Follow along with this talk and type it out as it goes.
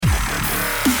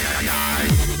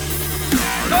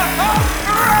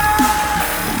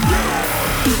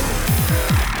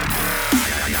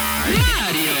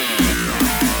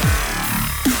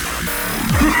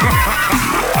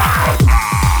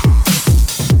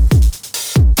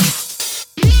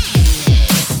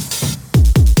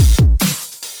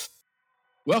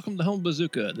Welcome to Home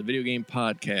Bazooka, the video game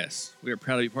podcast. We are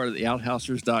proud to be part of the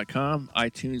Outhousers.com,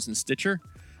 iTunes, and Stitcher.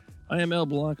 I am El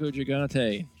Blanco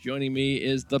Gigante. Joining me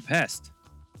is The Pest.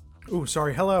 Ooh,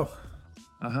 sorry. Hello.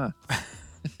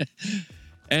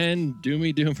 And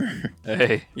Doomy Doomer.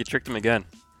 Hey, you tricked him again.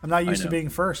 I'm not used to being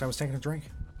first. I was taking a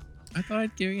drink. I thought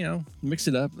I'd give, mix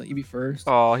it up, let you be first.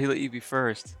 Oh, he let you be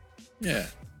first. Yeah.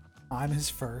 I'm his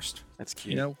first. That's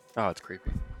cute. Oh, it's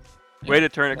creepy. Yeah. Way to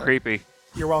turn it creepy.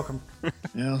 You're welcome.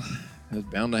 Well, it's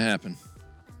bound to happen.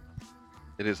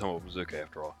 It is Home Bazooka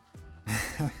after all.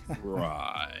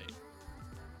 Right.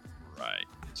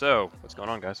 So, what's going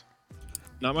on, guys?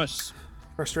 Not much.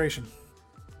 Frustration.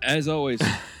 As always,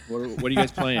 what are you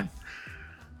guys playing?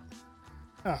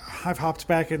 I've hopped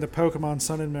back into Pokemon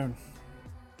Sun and Moon.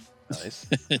 Nice.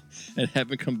 And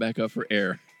haven't come back up for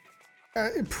air.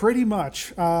 Pretty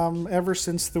much. Ever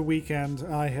since the weekend,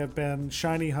 I have been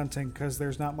shiny hunting because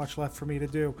there's not much left for me to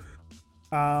do.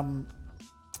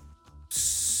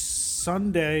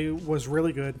 Sunday was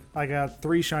really good. I got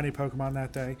 3 shiny Pokemon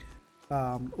that day.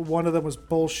 One of them was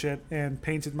bullshit and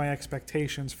painted my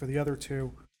expectations for the other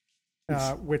 2,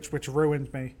 which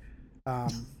ruined me.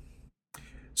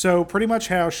 So pretty much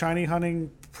how shiny hunting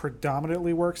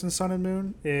predominantly works in Sun and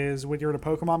Moon is when you're in a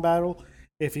Pokemon battle,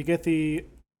 if you get the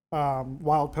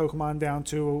wild Pokemon down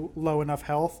to low enough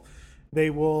health, they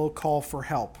will call for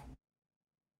help.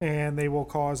 And they will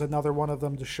cause another one of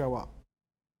them to show up.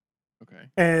 Okay.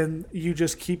 And you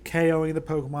just keep KOing the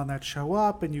Pokemon that show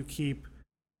up, and you keep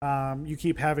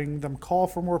having them call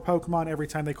for more Pokemon. Every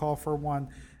time they call for one,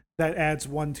 that adds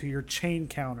 1 to your chain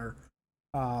counter.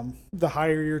 The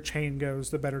higher your chain goes,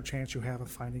 the better chance you have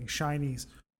of finding shinies.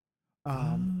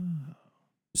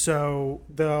 So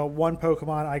the one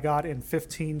Pokemon I got in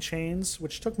 15 chains,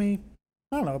 which took me,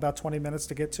 about 20 minutes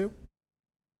to get to,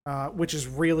 which is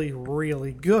really,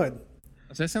 really good.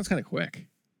 So that sounds kind of quick.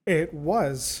 It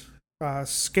was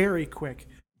scary quick.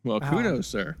 Well, kudos,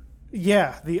 sir.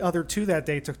 Yeah, the other 2 that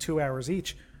day took 2 hours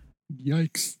each.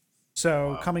 Yikes.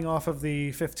 So coming off of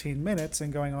the 15 minutes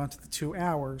and going on to the 2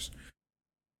 hours,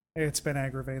 it's been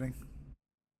aggravating.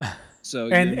 So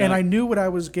and I knew what I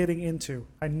was getting into.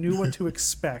 I knew what to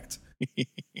expect.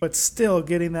 But still,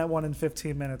 getting that one in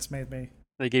 15 minutes made me...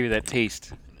 They gave you that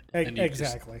taste.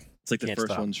 Exactly. It's like the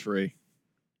first one's free.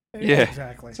 Yeah.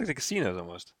 Exactly. It's like the casinos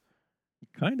almost.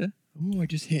 Kinda. Ooh, I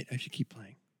just hit. I should keep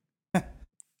playing.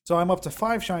 So I'm up to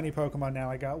 5 shiny Pokemon now.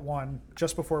 I got 1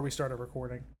 just before we started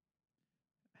recording.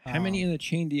 How many in the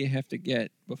chain do you have to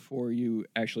get before you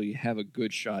actually have a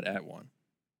good shot at one?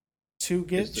 To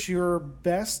get your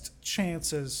best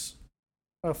chances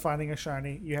of finding a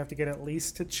shiny, you have to get at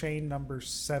least to chain number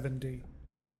 70.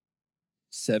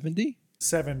 70?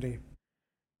 70.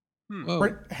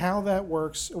 Whoa. How that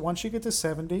works, once you get to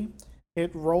 70,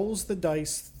 it rolls the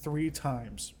dice 3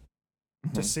 times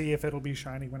to see if it'll be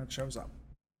shiny when it shows up.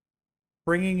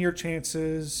 Bringing your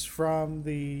chances from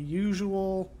the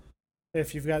usual,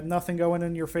 if you've got nothing going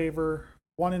in your favor,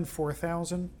 1 in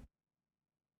 4,000.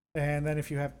 And then if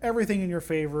you have everything in your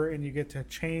favor and you get to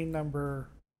chain number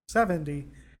 70,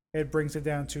 it brings it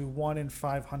down to 1 in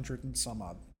 500 and some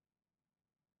odd.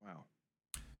 Wow.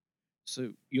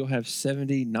 So you'll have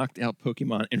 70 knocked out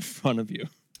Pokemon in front of you.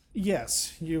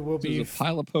 Yes, you will be... There's a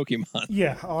pile of Pokemon.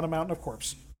 Yeah, on a mountain of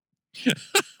corpse.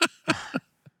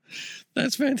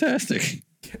 That's fantastic.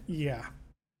 Yeah.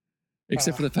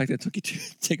 Except for the fact that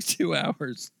it takes 2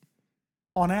 hours.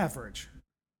 On average.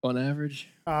 On average?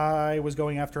 I was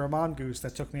going after a mongoose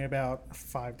that took me about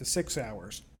 5 to 6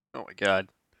 hours. Oh my god.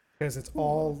 Because it's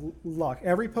all luck.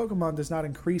 Every Pokemon does not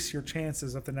increase your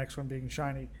chances of the next one being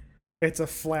shiny. It's a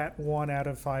flat 1 out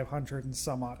of 500 and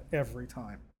some odd every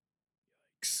time.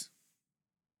 Yikes.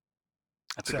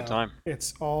 That's a good time.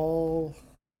 It's all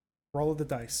roll of the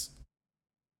dice.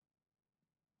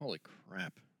 Holy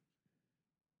crap.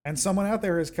 And someone out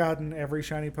there has gotten every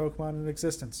shiny Pokemon in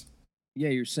existence. Yeah,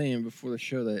 you're saying before the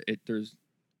show that there's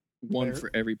one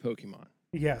for every Pokemon.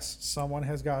 Yes, someone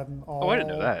has gotten all... Oh, I didn't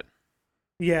know that.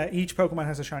 Yeah, each Pokemon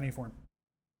has a shiny form.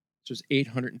 So there's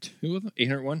 802 of them?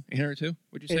 801? 802?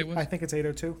 What'd you say it was? I think it's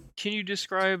 802. Can you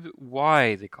describe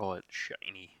why they call it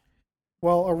shiny?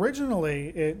 Well,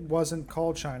 originally it wasn't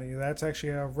called shiny. That's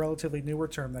actually a relatively newer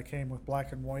term that came with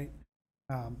Black and White.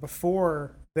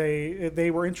 Before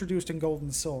they were introduced in Gold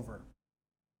and Silver.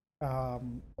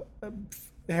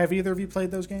 Have either of you played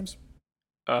those games?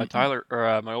 Tyler,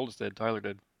 or my oldest did. Tyler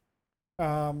did.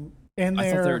 I thought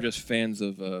they were just fans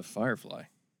of Firefly.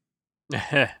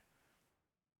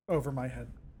 Over my head.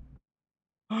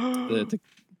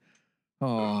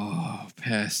 Oh,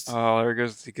 pest. Oh, there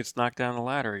goes. He gets knocked down the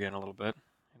ladder again a little bit.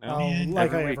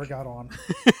 Like I ever got on.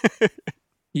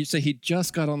 You say he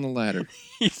just got on the ladder.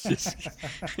 He's just.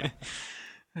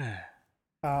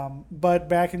 But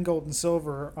back in Gold and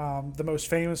Silver, the most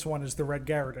famous one is the Red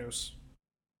Gyarados.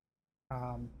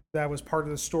 That was part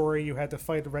of the story. You had to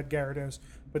fight the Red Gyarados,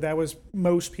 but that was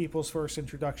most people's first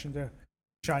introduction to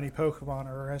shiny Pokemon,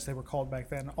 or as they were called back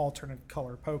then, alternate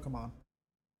color Pokemon.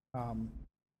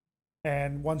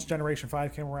 And once Generation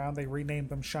 5 came around, they renamed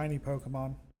them shiny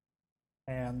Pokemon.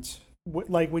 And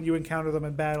like when you encounter them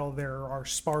in battle, there are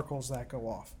sparkles that go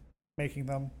off, making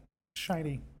them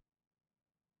shiny.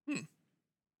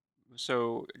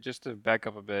 So, just to back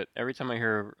up a bit, every time I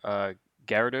hear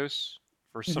Gyarados,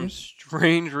 for some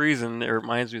strange reason, it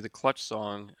reminds me of the Clutch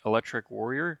song "Electric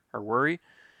Warrior" or "Worry,"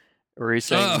 where he's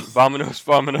saying "Vamonos,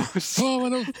 vamonos,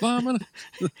 Vamonos, vamonos."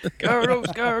 Gyarados,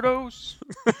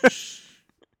 Gyarados."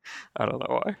 I don't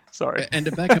know why. Sorry. And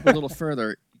to back up a little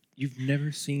further, you've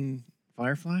never seen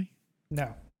Firefly?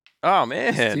 No. Oh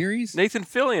man, Series? Nathan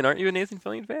Fillion, aren't you a Nathan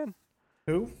Fillion fan?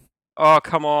 Who? Oh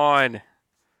come on.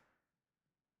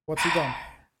 What's he done?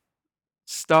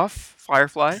 Stuff,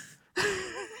 Firefly,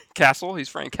 Castle. He's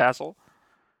Frank Castle.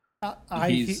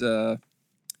 He's Frank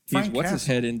what's his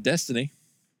Castle. head in Destiny.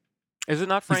 Is it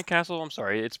not Frank Castle? I'm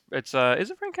sorry. It's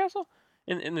is it Frank Castle?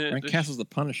 In the Frank Castle's the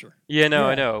Punisher. Yeah, no, I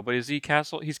Yeah. know, but is he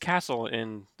Castle? He's Castle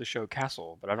in the show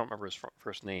Castle, but I don't remember his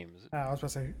first name. Is I was about to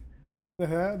say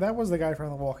that was the guy from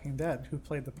The Walking Dead who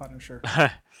played the Punisher.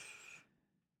 it?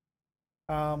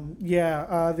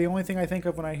 The only thing I think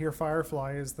of when I hear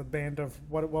Firefly is the band of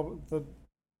what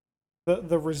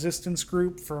the resistance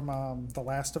group from The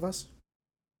Last of Us.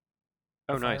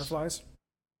 Oh, The nice. Fireflies.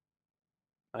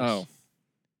 Nice. Oh.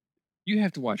 You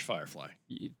have to watch Firefly.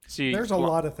 See, There's a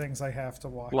lot of things I have to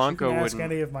watch. Blanco you can ask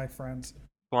wouldn't- any of my friends.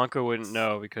 Blanco wouldn't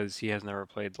know because he has never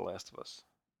played The Last of Us.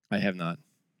 I have not.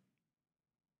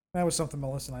 That was something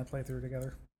Melissa and I played through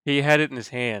together. He had it in his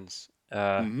hands,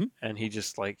 Mhm. and he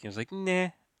was like, nah,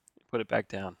 put it back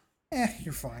down.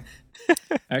 You're fine.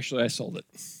 Actually, I sold it.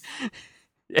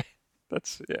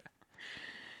 That's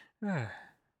yeah.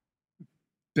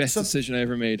 Best So- decision I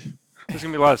ever made. There's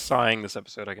gonna be a lot of sighing this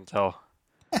episode, I can tell.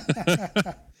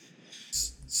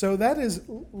 So that is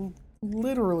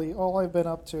literally all I've been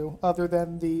up to, other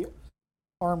than the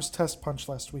Arms Test Punch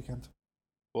last weekend.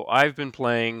 Well, I've been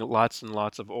playing lots and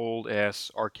lots of old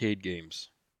ass arcade games.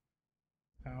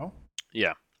 Oh.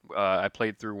 Yeah, I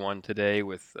played through one today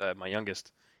with my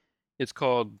youngest. It's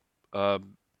called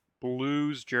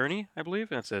Blues Journey, I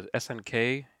believe, and it's a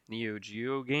SNK Neo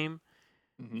Geo game.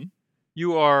 Mm-hmm.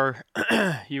 You are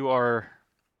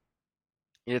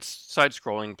it's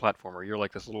side-scrolling platformer. You're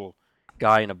like this little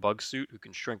guy in a bug suit who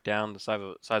can shrink down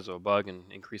the size of a bug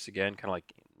and increase again, kind of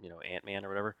like Ant-Man or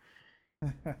whatever.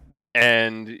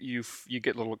 And you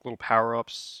get little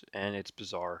power-ups, and it's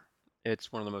bizarre.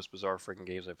 It's one of the most bizarre freaking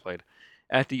games I've played.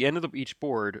 At the end of each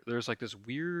board, there's like this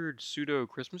weird pseudo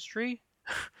Christmas tree,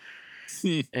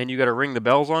 and you got to ring the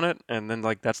bells on it, and then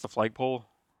like that's the flagpole.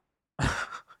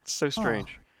 It's so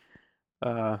strange.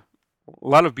 A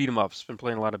lot of beat 'em ups. Been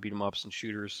playing a lot of beat 'em ups and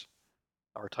shooters,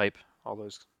 R-Type, all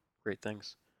those great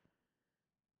things.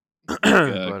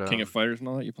 King of Fighters and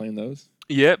all that. You playing those?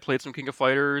 Yeah, played some King of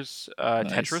Fighters,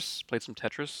 Nice. Tetris. Played some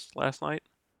Tetris last night.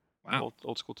 Wow.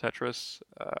 Old school Tetris.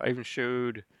 I even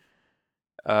showed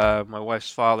my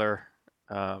wife's father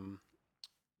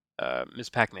Miss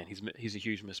Pac-Man. He's a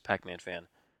huge Miss Pac-Man fan.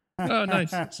 Oh,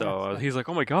 nice. So he's like,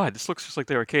 "Oh my God, this looks just like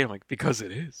the arcade." I'm like, "Because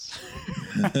it is."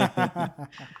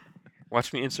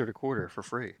 Watch me insert a quarter for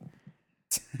free.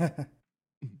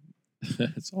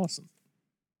 That's awesome.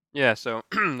 Yeah, so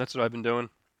that's what I've been doing,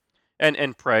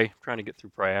 and Prey, trying to get through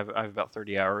Prey. I have about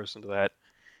 30 hours into that.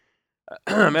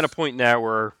 I'm at a point now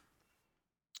where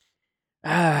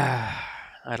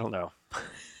I don't know.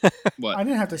 What? I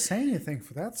didn't have to say anything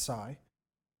for that sigh.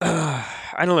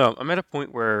 I don't know. I'm at a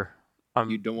point where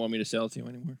You don't want me to sell it to you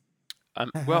anymore?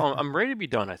 I'm ready to be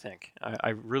done. I think I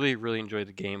really enjoyed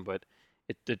the game, but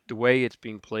the way it's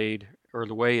being played or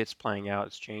the way it's playing out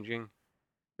is changing.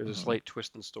 There's a slight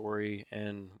twist in story,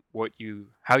 and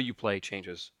how you play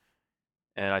changes.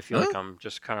 And I feel like I'm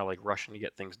just kind of like rushing to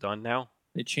get things done now.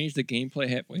 They changed the gameplay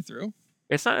halfway through?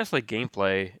 It's not necessarily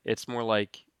gameplay. It's more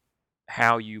like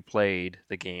how you played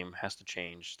the game has to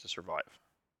change to survive.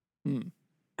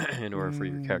 In order for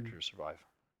your character to survive.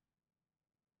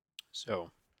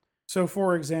 So,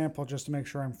 for example, just to make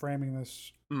sure I'm framing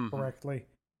this correctly.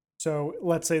 So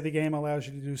let's say the game allows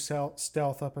you to do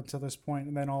stealth up until this point,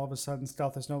 and then all of a sudden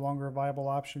stealth is no longer a viable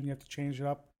option. You have to change it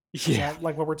up. Is that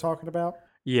like what we're talking about?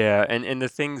 Yeah, and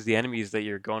the enemies that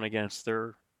you're going against,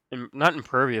 they're not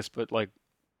impervious, but like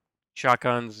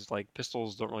shotguns, like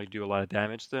pistols don't really do a lot of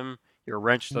damage to them. Your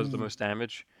wrench does the most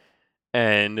damage.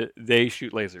 and they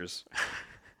shoot lasers.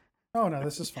 Oh no,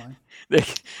 this is fine.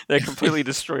 They completely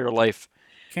destroy your life.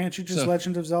 Can't you just So-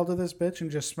 Legend of Zelda this bitch and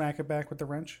just smack it back with the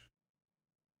wrench?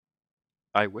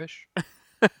 I wish.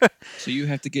 So you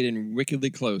have to get in wickedly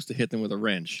close to hit them with a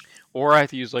wrench. Or I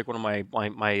have to use like one of my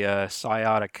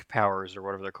psiotic powers or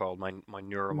whatever they're called, my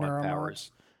neuromod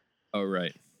powers. Oh,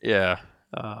 right. Yeah,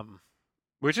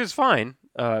 which is fine.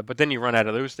 But then you run out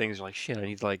of those things. You're like, shit.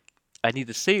 I need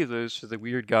to save those for the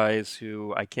weird guys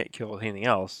who I can't kill with anything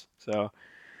else. So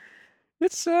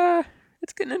it's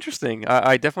getting interesting.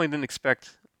 I definitely didn't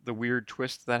expect the weird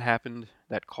twist that happened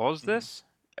that caused this.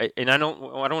 And I don't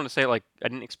want to say like I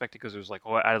didn't expect it because it was like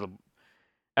out of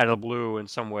the blue in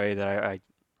some way that I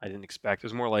didn't expect. It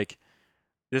was more like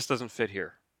this doesn't fit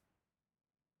here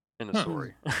in the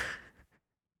story. Huh.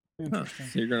 Interesting.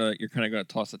 So you're kind of gonna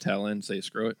toss the towel in and say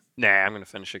screw it. Nah, I'm gonna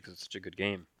finish it because it's such a good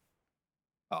game.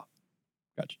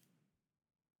 Gotcha.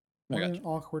 I What got an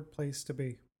awkward place to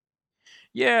be.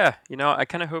 Yeah, I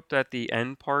kind of hope that the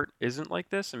end part isn't like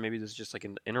this, and maybe this is just like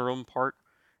an interim part.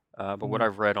 But what Mhm.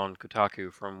 I've read on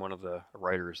Kotaku from one of the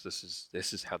writers, this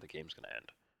is how the game's gonna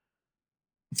end.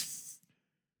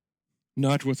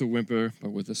 Not with a whimper, but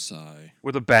with a sigh.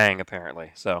 With a bang,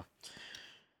 apparently. So,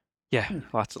 yeah, Hmm.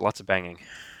 lots of banging.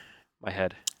 My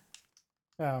head.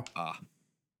 Oh, Ah.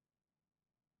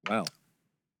 Wow.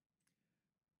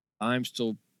 I'm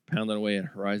still pounding away at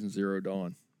Horizon Zero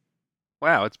Dawn.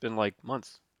 Wow, it's been like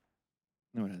months.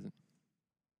 No, it hasn't.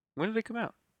 When did it come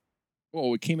out?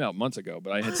 Well, it came out months ago,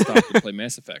 but I had stopped to play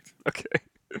Mass Effect. Okay.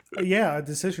 yeah, a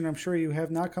decision I'm sure you have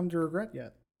not come to regret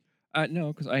yet.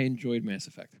 No, because I enjoyed Mass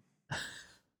Effect.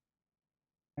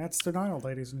 That's denial,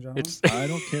 ladies and gentlemen. It's I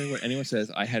don't care what anyone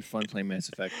says. I had fun playing Mass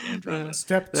Effect and Andromeda.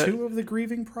 Step that- 2 of the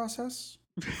grieving process?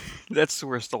 that's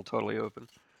we're still totally open.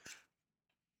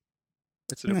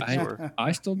 It's an open door.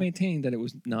 I still maintain that it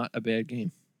was not a bad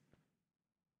game.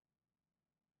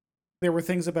 There were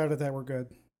things about it that were good.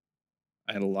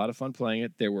 I had a lot of fun playing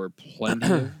it. There were plenty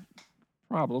of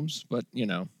problems, but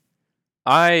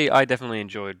I definitely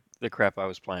enjoyed the crap I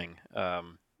was playing.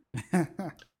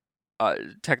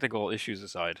 Technical issues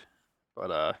aside,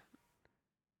 but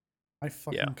My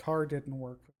fucking Yeah. car didn't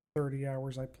work for 30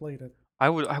 hours I played it. I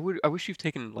wish you've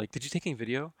taken like. Did you take any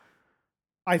video?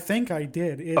 I think I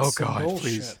did. It's Oh some God,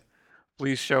 bullshit.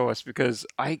 please show us because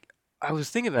I was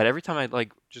thinking that every time I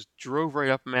like just drove right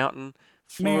up a mountain,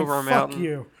 flew Man, over a fuck mountain.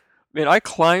 you. Man, I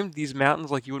climbed these mountains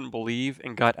like you wouldn't believe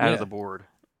and got out Yeah. of the board.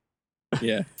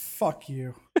 yeah, Fuck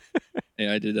you.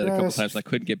 I did that a couple Yes. times. And I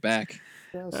couldn't get back.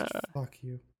 Just fuck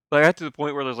you. Like I got to the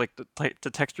point where there's like the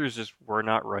textures just were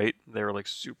not right. They were like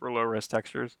super low res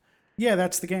textures. Yeah,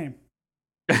 that's the game.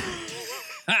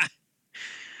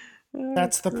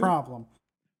 That's the problem.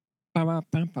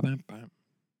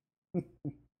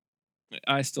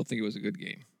 I still think it was a good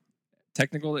game.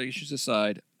 Technical issues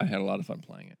aside, I had a lot of fun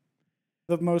playing it.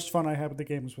 The most fun I had with the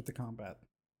game was with the combat.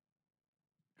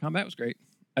 Combat was great.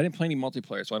 I didn't play any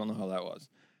multiplayer, so I don't know how that was.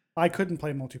 I couldn't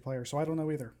play multiplayer, so I don't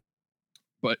know either.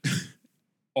 But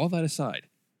all that aside,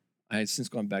 I had since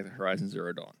gone back to Horizon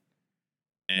Zero Dawn.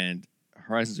 And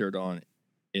Horizon Zero Dawn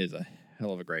is a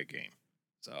hell of a great game.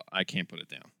 So I can't put it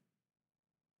down.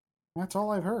 That's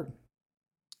all I've heard.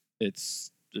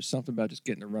 There's something about just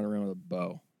getting to run around with a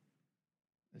bow.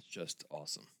 It's just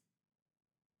awesome.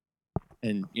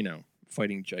 And,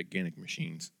 fighting gigantic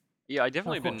machines. Yeah, I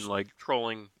definitely Of been course. like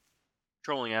trolling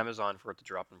Amazon for it to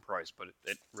drop in price, but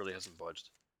it really hasn't budged.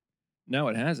 No,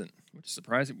 it hasn't, which is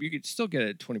surprising. You could still get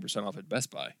it 20% off at Best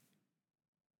Buy.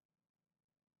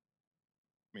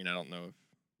 I mean, I don't know if...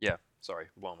 Yeah, sorry,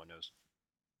 blowing my nose.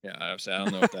 Yeah, I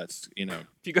don't know if that's, If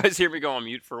you guys hear me go on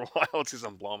mute for a while, it's because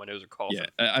I'm blowing my nose or coughing. Yeah,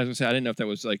 I was going to say, I didn't know if that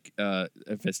was like,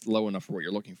 if it's low enough for what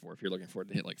you're looking for. If you're looking for it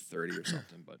to hit like 30 or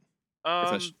something, but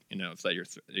if that's, if that you're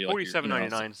like...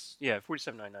 $47.99's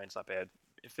 $47.99 is not bad.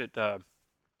 If it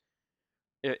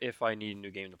if I need a new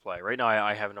game to play. Right now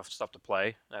I have enough stuff to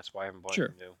play. That's why I haven't bought Sure.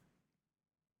 anything new.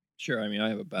 Sure, I mean, I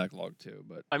have a backlog too,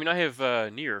 but I mean, I have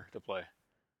Nier to play.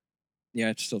 yeah,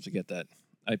 I still have to get that.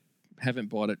 I haven't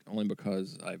bought it only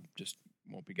because I just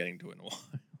won't be getting to it in a while.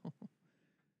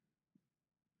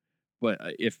 But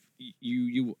if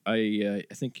I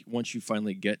think once you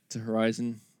finally get to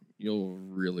Horizon, you'll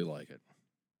really like it.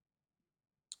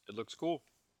 It looks cool.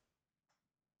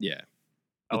 Yeah.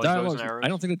 I The like bows dialogue, and arrows. I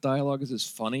don't think the dialogue is as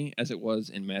funny as it was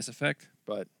in Mass Effect,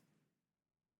 but it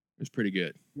was pretty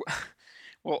good.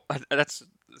 Well, that's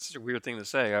such a weird thing to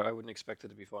say. I wouldn't expect it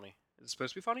to be funny. Is it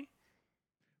supposed to be funny?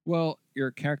 Well,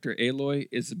 your character Aloy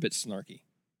is a bit snarky.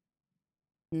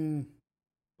 Hmm.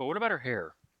 But what about her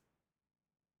hair?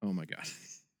 Oh my god.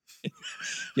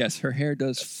 Yes, her hair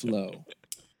does flow.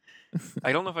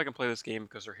 I don't know if I can play this game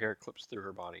because her hair clips through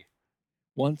her body.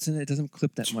 Once in it doesn't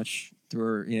clip that much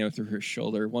through her, through her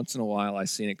shoulder. Once in a while, I've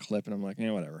seen it clip, and I'm like,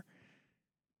 whatever.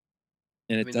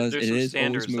 And I it mean, does. there's It some is always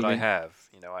standards that I moving. have.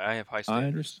 I have high I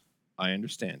standards.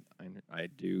 understand. I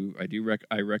do.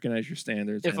 I recognize your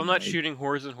standards. If I'm and not shooting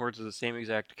hordes and hordes of the same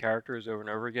exact characters over and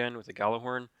over again with a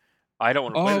Gallahorn, I don't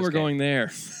want to play this we're game. going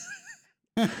there.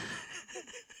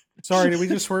 Sorry, did we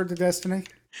just swerve to Destiny?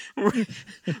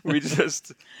 We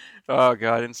just, oh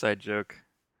god, inside joke.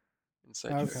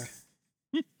 Inside Okay.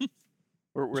 joke.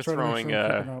 We're Just trying to make throwing sure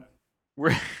I'm keeping up.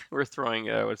 we're throwing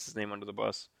what's his name under the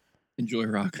bus? Enjoy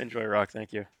rock, Enjoy Rock.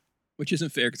 Thank you. which isn't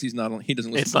fair because he's not on. He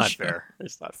doesn't listen. It's to the not show. fair.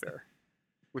 It's not fair.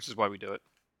 Which is why we do it.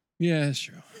 Yeah, that's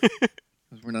true.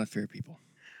 'Cause we're not fair people.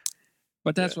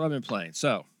 But that's what I've been playing.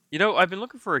 So I've been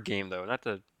looking for a game though, not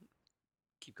to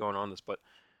keep going on this, but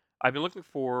I've been looking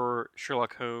for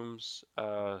Sherlock Holmes.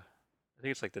 I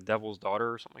think it's like The Devil's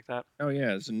Daughter or something like that. oh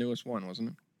yeah, it's the newest one, wasn't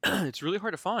it? It's really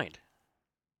hard to find.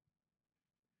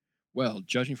 Well,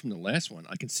 judging from the last one,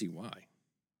 I can see why.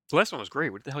 The last one was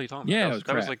great. What the hell are you talking about? Yeah,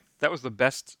 that was crap. that was the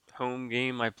best Holmes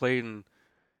game I played in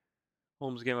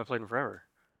forever.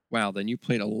 Wow, then you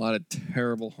played a lot of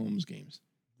terrible Holmes games,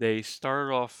 They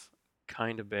started off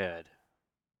kind of bad.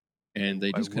 and they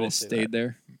I just kind will of say stayed that.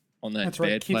 there on that That's bad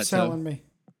right. Keep plateau. selling me.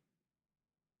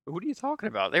 What are you talking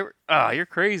about? They were you're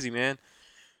crazy, man.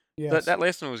 Yes. That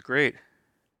last one was great.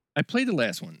 I played the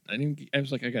last one. I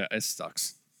was like, it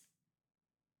sucks.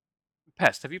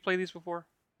 Pest, have you played these before?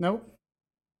 Nope.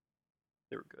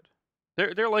 They were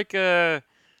good. They're like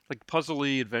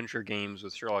puzzly adventure games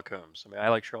with Sherlock Holmes. I mean, I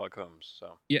like Sherlock Holmes,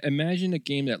 so Yeah, imagine a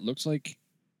game that looks like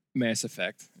Mass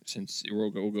Effect, since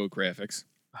we'll go graphics.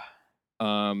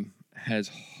 Has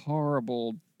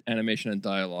horrible animation and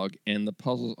dialogue, and the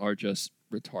puzzles are just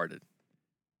retarded.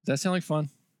 Does that sound like fun?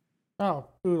 Oh,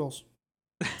 oodles.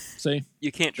 See?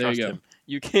 you can't There you trust go. him.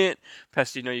 You can't,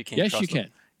 Pest. You know you can't. Yes, trust you him.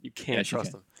 can. You can't Yes, you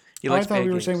trust can. him. He Oh, I likes thought bad we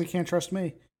were games. saying we can't trust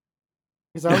me.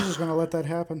 Because I was just going to let that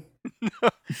happen.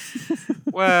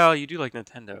 Well, you do like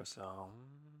Nintendo, so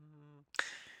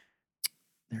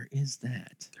There is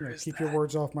that. Yeah, keep your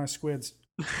words off my squids.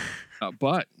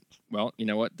 But, well, you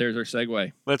know what? There's our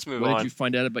segue. Let's move What on. did you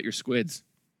find out about your squids?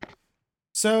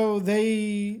 So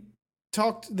they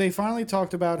finally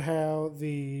talked about how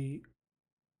the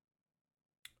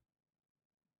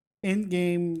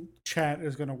in-game chat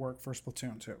is going to work for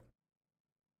Splatoon 2.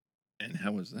 And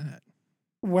how was that?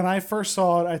 When I first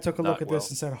saw it, I took a look Not at well. this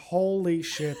and said, holy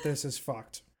shit, this is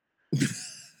fucked.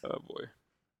 Oh boy.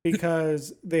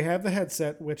 Because they have the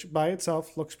headset, which by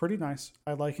itself looks pretty nice.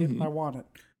 I like it. Mhm. I want it.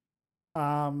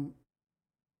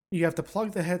 You have to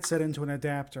plug the headset into an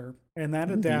adapter, and that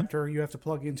adapter you have to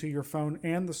plug into your phone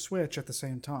and the Switch at the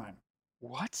same time.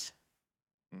 What?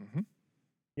 Mm-hmm.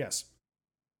 Yes.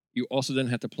 You also then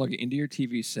have to plug it into your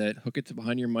TV set, hook it to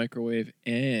behind your microwave,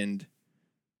 and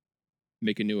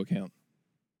make a new account.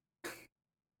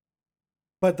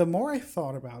 But the more I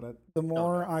thought about it, the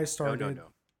more I No, started no.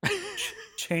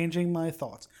 changing my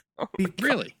thoughts. Oh,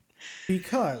 Really?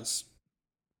 Because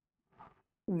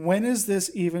when is this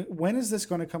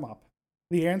going to come up?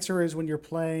 The answer is when you're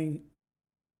playing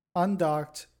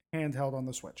undocked handheld on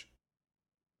the Switch.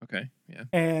 Okay, yeah.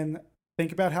 And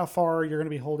think about how far you're going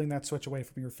to be holding that Switch away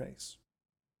from your face.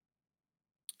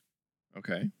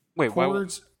 Okay. Wait,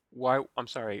 Cords, why? I'm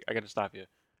sorry, I got to stop you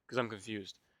because I'm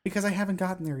confused. because I haven't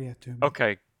gotten there yet, Doom.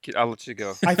 Okay, I'll let you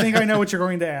go. I think I know what you're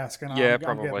going to ask. And Yeah, I'm getting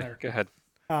probably. there. Go ahead.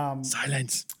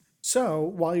 Silence. So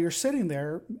while you're sitting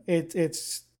there,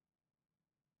 it's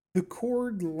the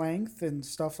cord length and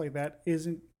stuff like that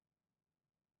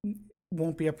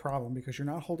won't be a problem because you're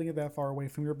not holding it that far away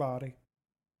from your body.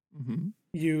 Mm-hmm.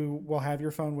 You will have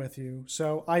your phone with you.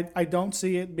 So I don't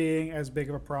see it being as big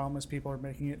of a problem as people are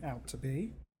making it out to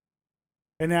be.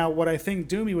 And now what I think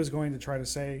Doomy was going to try to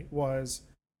say was,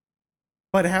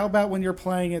 but how about when you're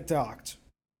playing it docked?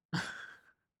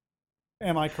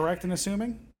 Am I correct in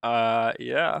assuming? Yeah.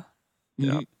 Yeah.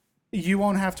 Mhm. You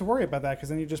won't have to worry about that because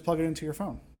then you just plug it into your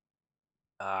phone.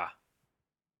 Ah.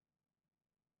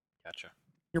 Gotcha.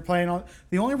 You're playing on.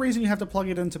 The only reason you have to plug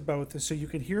it into both is so you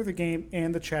can hear the game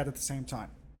and the chat at the same time.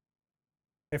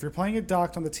 If you're playing it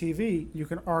docked on the TV, you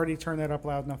can already turn that up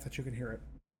loud enough that you can hear it.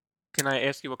 Can I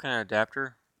ask you what kind of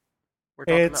adapter we're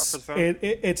talking about for the phone?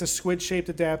 It's a squid-shaped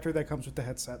adapter that comes with the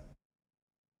headset.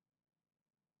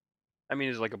 I mean,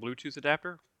 is it like a Bluetooth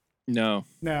adapter? No.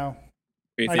 No,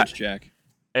 8-inch jack.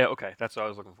 Yeah, okay, that's what I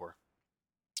was looking for.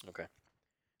 Okay.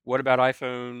 What about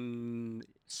iPhone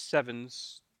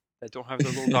 7s that don't have the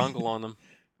little dongle on them?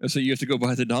 So you have to go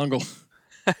buy the dongle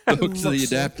to hook to the Looks like-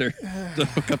 adapter to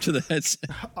hook up to the headset.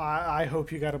 I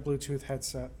hope you got a Bluetooth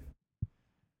headset.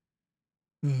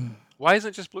 Why isn't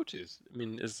it just Bluetooth? I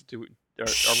mean, are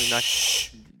we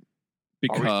not?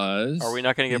 Because Are we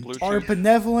not going to get Bluetooth? Our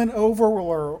benevolent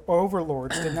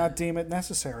overlords did not deem it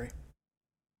necessary.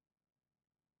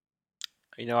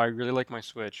 I really like my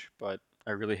Switch, but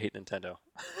I really hate Nintendo.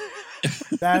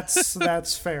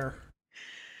 That's fair.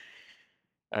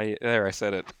 I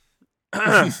said it.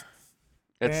 And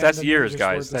That's the years, ninjas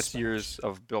guys. were That's dispatched. years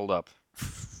of build up.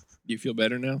 you feel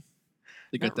better now?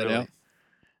 They got Not that really.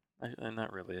 out.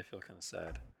 Not really. I feel kind of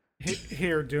sad.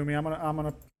 Here,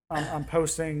 Doomy, I'm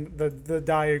posting the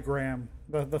diagram,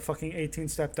 the fucking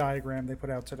 18-step diagram they put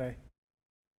out today.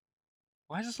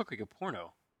 Why does this look like a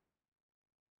porno?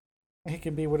 It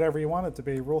can be whatever you want it to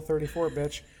be. Rule 34,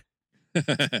 bitch.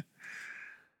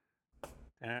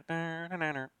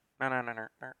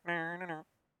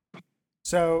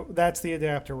 So that's the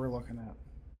adapter we're looking at.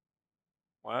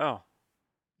 Wow.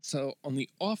 So on the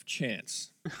off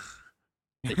chance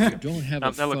that you don't have a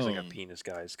That phone, looks like a penis,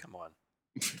 guys. Come on.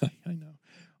 I know.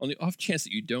 On the off chance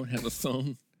that you don't have a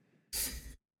phone,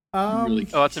 Um,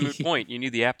 Oh, that's a moot point. You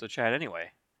need the app to chat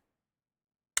anyway.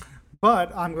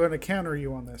 But I'm going to counter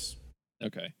you on this.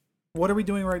 Okay, What are we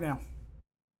doing right now?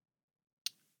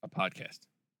 a podcast.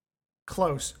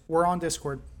 Close. We're on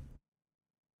Discord.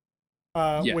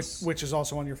 Yes. Which is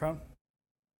also on your phone.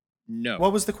 No.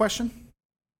 What was the question?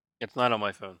 It's not on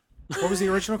my phone. What was the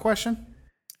original question?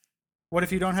 What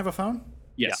if you don't have a phone?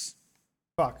 Yes.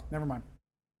 Fuck. Never mind.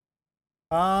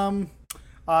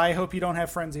 I hope you don't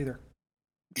have friends either.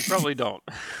 You probably don't.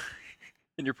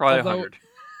 And you're probably Although- 100.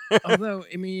 Although,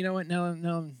 I mean, you know what? Now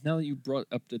that you brought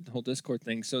up the whole Discord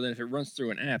thing, so then if it runs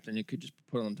through an app, then you could just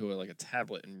put it onto a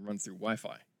tablet and run through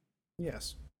Wi-Fi.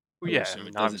 Yes. Well, yeah, So I mean,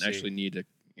 it doesn't obviously. actually need to.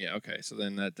 Yeah. Okay. So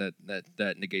then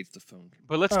that negates the phone.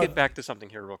 But let's Oh. get back to something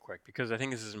here real quick, because I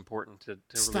think this is important to really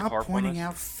Stop harp on pointing this.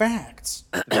 out facts.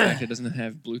 The fact it doesn't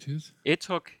have Bluetooth. It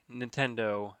took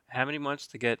Nintendo how many months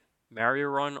to get Mario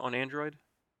Run on Android?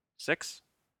 6?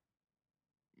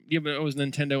 Yeah, but it was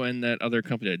Nintendo and that other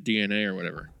company, that DNA or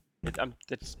whatever. It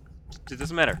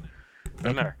doesn't matter.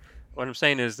 Doesn't matter. What I'm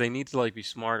saying is they need to be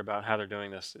smart about how they're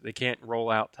doing this. They can't roll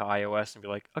out to iOS and be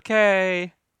like,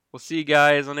 okay, we'll see you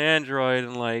guys on Android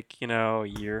in a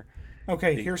year.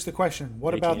 Okay, They- here's the question.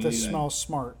 What they about can't this do that. smells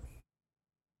smart?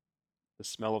 The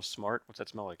smell of smart. What's that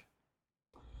smell like?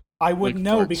 I wouldn't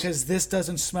know farts. because this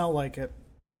doesn't smell like it.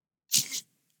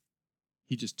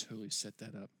 He just totally set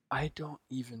that up. I don't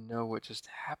even know what just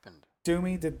happened.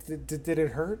 Doomy, did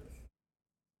it hurt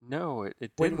No, it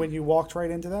when didn't. you walked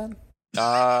right into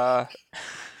that?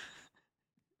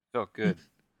 Felt good.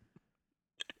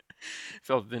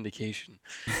 Felt vindication.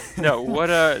 No, what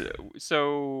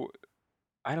so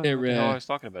I don't know what the hell I was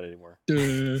talking about anymore. Duh.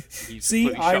 He See,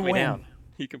 completely I shut me win. down.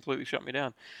 He completely shut me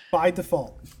down. By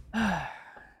default.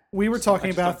 We were talking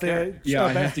just about don't care. the Yeah, I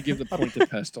have to give the point to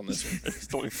Pest on this one. I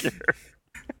just don't care.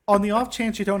 on the off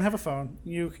chance you don't have a phone,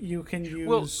 you can use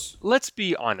Well, let's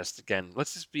be honest again.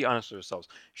 Let's just be honest with ourselves.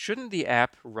 Shouldn't the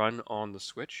app run on the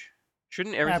Switch?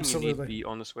 Shouldn't everything you Absolutely. need be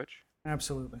on the Switch?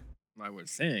 absolutely. I would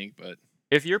think, but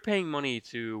If you're paying money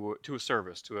to a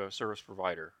service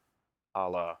provider, a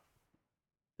la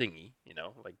thingy,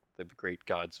 like the great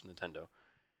gods of Nintendo,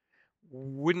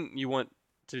 wouldn't you want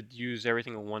to use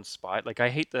everything in one spot? Like, I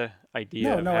hate the idea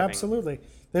No, of no, having absolutely.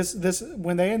 This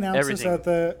when they announced this Everything. at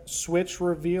the Switch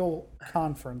reveal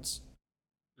conference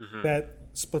Mhm.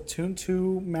 that Splatoon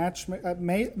 2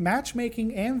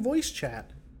 matchmaking and voice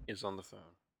chat is on the phone.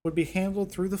 would be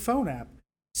handled through the phone app.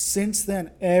 Since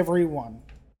then, everyone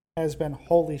has been,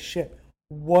 holy shit,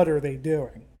 what are they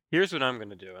doing? Here's what I'm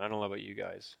gonna do, and I don't know about you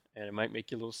guys, and it might make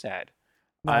you a little sad.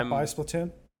 Not buy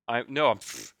Splatoon?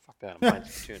 Fuck that. I'm buying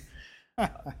Splatoon.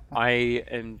 I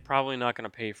am probably not going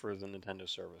to pay for the Nintendo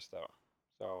service though,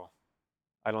 so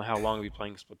I don't know how long I'll be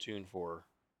playing Splatoon for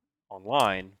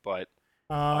online, but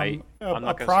I'm not gonna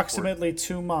approximately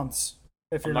 2 months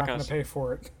if I'm you're not not gonna going to pay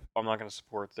for it. I'm not going to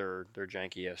support their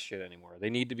janky ass shit anymore. They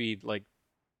need to be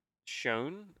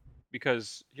shown,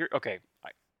 because here. Okay,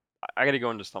 I got to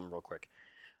go into something real quick.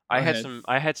 Go I ahead.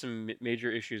 had some major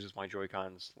issues with my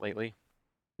Joy-Cons lately.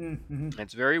 Mm-hmm. And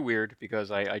it's very weird because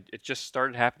it just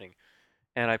started happening,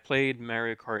 and I played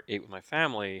Mario Kart 8 with my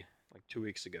family 2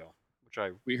 weeks ago, which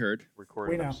I we heard. recorded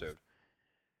We an know. episode.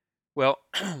 Well,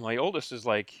 my oldest is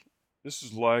like, this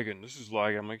is lagging.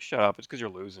 I'm like, shut up. It's because you're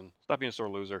losing. Stop being a sore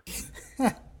loser.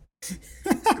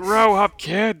 Grow up,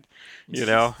 kid.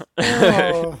 Oh,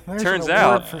 there's Turns an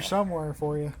award out- for somewhere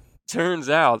for you. Turns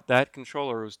out that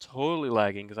controller was totally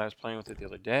lagging because I was playing with it the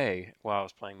other day while I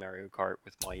was playing Mario Kart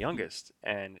with my youngest,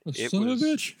 and it Son was of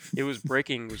a bitch. it was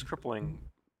breaking, was crippling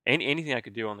anything I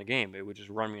could do on the game. It would just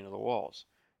run me into the walls.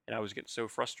 and I was getting so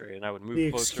frustrated, and I would move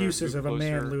The closer, excuses move of a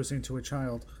man closer. losing to a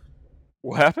child.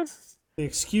 What happened? The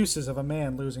excuses of a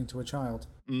man losing to a child.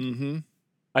 Mm-hmm.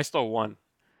 I still won.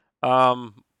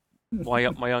 My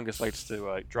youngest likes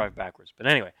to drive backwards, but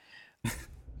anyway.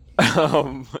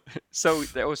 Um, so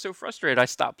I was so frustrated, I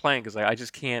stopped playing because I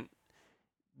just can't.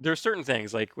 There's certain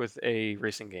things like with a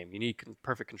racing game, you need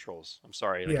perfect controls. I'm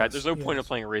sorry, like there's Yes, no point of yes.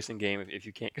 playing a racing game if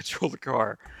you can't control the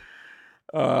car.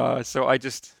 So I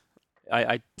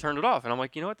turned it off, and I'm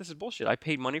like, you know what, this is bullshit. I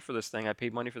paid money for this thing, I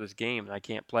paid money for this game, and I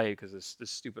can't play because this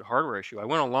stupid hardware issue. I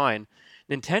went online.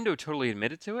 Nintendo totally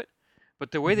admitted to it,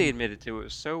 but the way they Mhm. admitted to it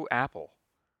was so Apple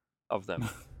of them.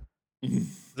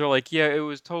 They're like, yeah, it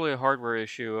was totally a hardware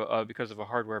issue because of a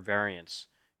hardware variance.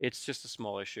 It's just a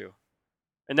small issue,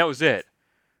 and that was it.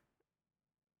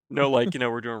 No, like,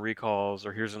 we're doing recalls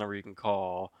or here's a number you can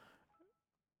call.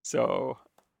 So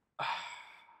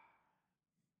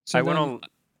So I went then, on.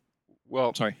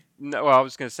 Well, sorry. no, well, I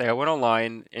was gonna say I went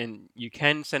online and you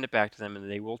can send it back to them and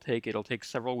they will take it. It'll take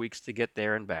several weeks to get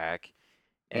there and back,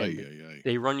 Ay, and ay, ay.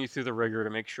 they run you through the rigor to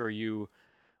make sure you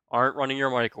aren't running your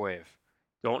microwave.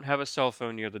 Don't have a cell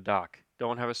phone near the dock.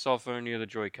 Don't have a cell phone near the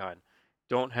Joy-Con.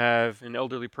 Don't have an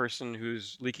elderly person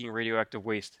who's leaking radioactive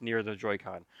waste near the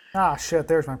Joy-Con. Ah, shit,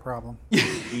 there's my problem.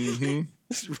 Mm-hmm.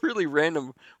 It's really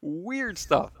random, weird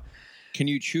stuff. Can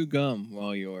you chew gum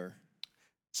while you're?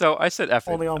 So I said F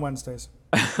it. Only on Wednesdays.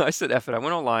 I said F it. I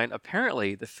went online.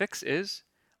 Apparently, the fix is,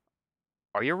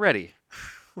 are you ready?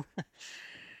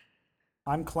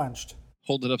 I'm clenched.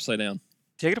 Hold it upside down.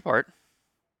 Take it apart.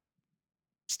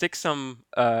 Stick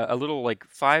a little like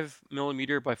 5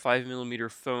 millimeter by 5 millimeter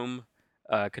foam,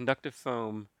 conductive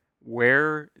foam,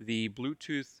 where the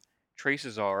Bluetooth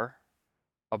traces are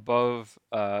above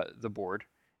the board.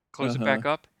 Close it Uh-huh. back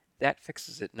up. That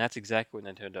fixes it, and that's exactly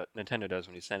what Nintendo does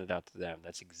when you send it out to them.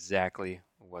 That's exactly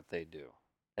what they do.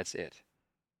 That's it.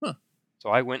 Huh. So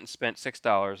I went and spent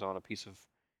 $6 on a piece of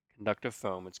conductive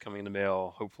foam. It's coming in the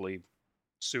mail, hopefully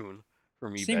soon,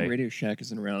 from Seeing eBay. Radio Shack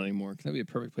isn't around anymore. That'd be a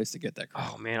perfect place to get that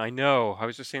crap. Oh man, I know. I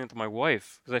was just saying it to my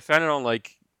wife because I found it on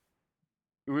like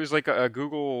it was like a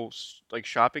Google like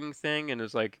shopping thing, and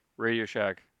it's like Radio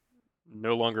Shack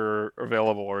no longer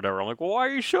available or whatever. I'm like, well, why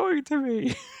are you showing it to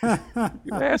me,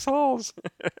 you assholes?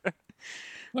 I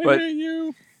but hate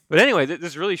you. but anyway,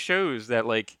 this really shows that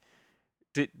like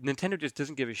Nintendo just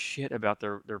doesn't give a shit about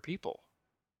their people.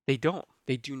 They don't.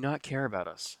 They do not care about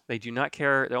us. They do not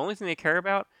care. The only thing they care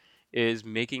about is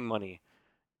making money.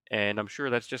 And I'm sure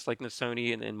that's just like the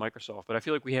Sony and Microsoft. But I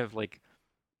feel like we have like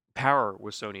power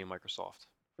with Sony and Microsoft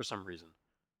for some reason.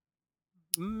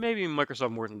 Maybe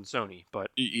Microsoft more than Sony, but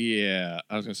Yeah,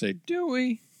 I was gonna say, do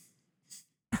we?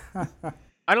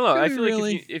 I don't know. Do I we feel like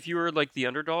really? if you were like the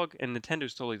underdog, and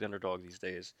Nintendo's totally the underdog these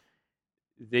days,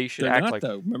 they should They're act not like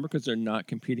though. Remember, because they're not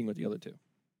competing with the other two.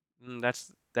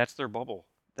 that's their bubble.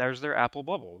 There's their Apple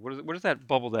bubble. What is that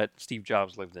bubble that Steve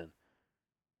Jobs lived in?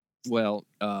 Well,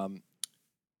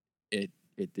 it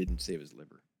didn't save his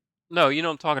liver. No, you know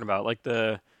what I'm talking about, like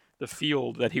the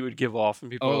field that he would give off,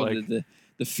 and people are Oh, like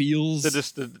the feels.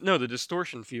 the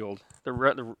distortion field,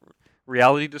 the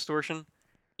reality distortion.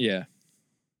 Yeah.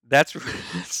 That's where,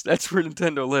 that's where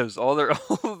Nintendo lives. All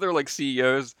their like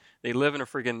CEOs, they live in a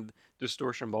freaking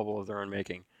distortion bubble of their own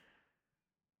making.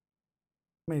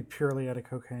 Made purely out of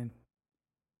cocaine.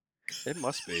 It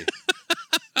must be.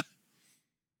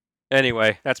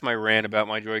 Anyway, that's my rant about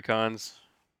my Joy-Cons.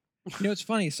 You know, it's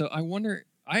funny. So I wonder.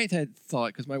 I had thought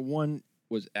because my one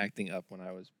was acting up when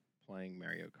I was playing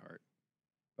Mario Kart,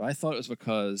 but I thought it was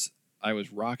because I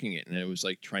was rocking it and it was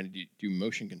like trying to do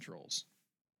motion controls.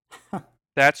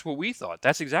 That's what we thought.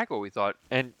 That's exactly what we thought.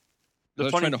 And I the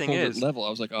was funny trying to thing hold is, it level. I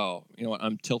was like, oh, you know what?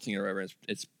 I'm tilting it or whatever.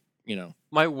 It's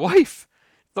my wife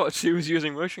thought she was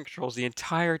using motion controls the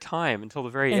entire time until the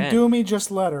very And end. Doomy just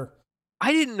let her.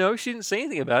 I didn't know. She didn't say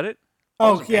anything about it. I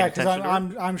Oh wasn't paying yeah, because attention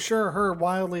to her. I'm sure her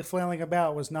wildly flailing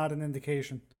about was not an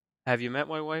indication. Have you met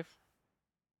my wife?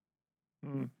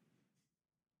 Hmm.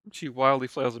 She wildly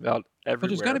flails about But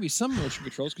there's got everywhere. to be some motion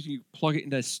controls because you plug it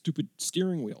into that stupid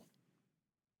steering wheel.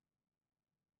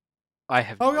 I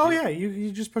have no Oh idea. yeah,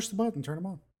 you just push the button, turn them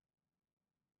on.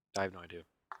 I have no idea.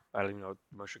 I don't even know what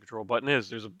the motion control button is.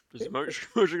 There's a motion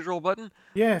control button?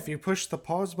 Yeah, if you push the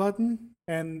pause button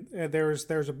and there's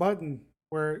a button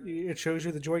where it shows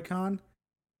you the Joy-Con,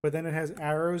 but then it has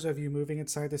arrows of you moving it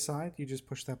side to side. You just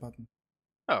push that button.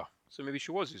 Oh, so maybe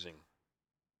she was using.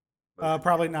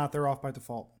 Probably not. They're off by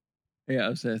default. Yeah, I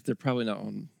was they're probably not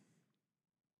on.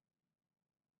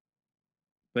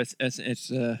 But it's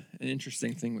an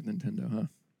interesting thing with Nintendo, huh?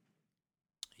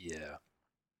 Yeah.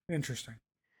 Interesting.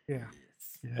 Yeah,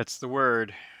 That's the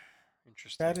word.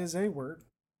 Interesting. that is a word.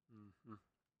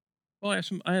 Well,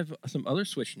 I have some other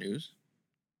Switch news.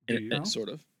 Do you? Sort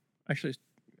of. Actually,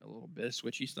 a little bit of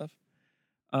Switchy stuff.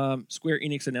 Square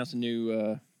Enix announced a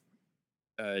new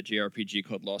JRPG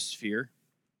called Lost Sphere.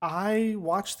 I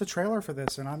watched the trailer for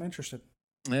this, and I'm interested.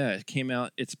 Yeah, it came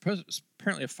out. It's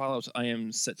apparently a follow-up to I Am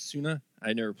Setsuna.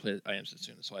 I never played I Am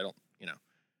Setsuna, so I don't,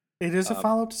 It is a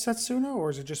follow-up to Setsuna,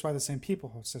 or is it just by the same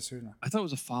people as Setsuna? I thought it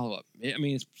was a follow-up. I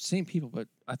mean, it's same people, but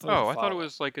I thought. Oh, I thought it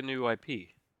was like a new IP.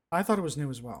 I thought it was new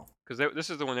as well. Because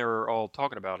this is the one they were all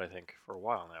talking about, I think, for a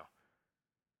while now.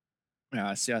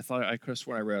 Yeah, see, I thought I could have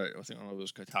sworn I read it. I think it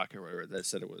was Kotaku or whatever that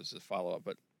said it was a follow-up,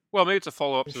 but Well, maybe it's a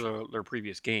follow-up to their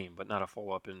previous game, but not a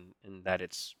follow-up in that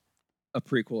it's... a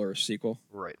prequel or a sequel.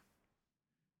 Right.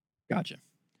 Gotcha.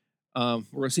 We're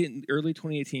going to see it in early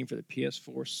 2018 for the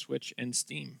PS4, Switch, and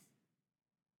Steam.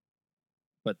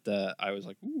 But I was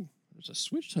like, ooh, there's a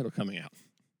Switch title coming out.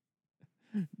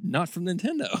 Not from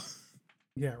Nintendo.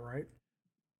 Yeah, right.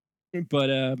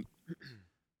 But,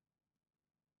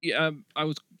 yeah, I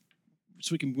was...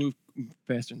 So we can move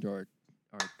faster into our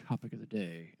topic of the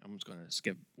day. I'm just going to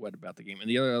skip what about the game. And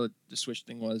the Switch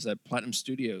thing was that Platinum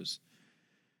Studios,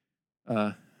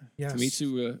 Yes.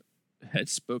 Famitsu had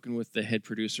spoken with the head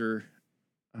producer,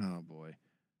 oh boy,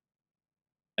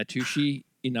 Atsushi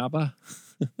Inaba.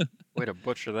 Way to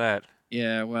butcher that.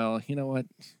 Yeah, well, you know what?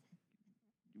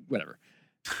 Whatever.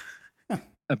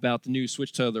 About the new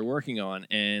Switch title they're working on,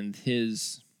 and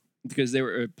because they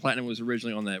were Platinum was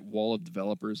originally on that wall of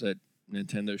developers that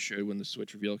Nintendo showed when the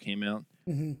Switch reveal came out,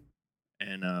 Mm-hmm.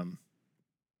 and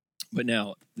but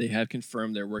now they have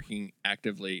confirmed they're working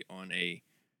actively on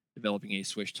developing a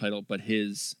Switch title. But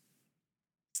his,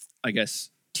 I guess,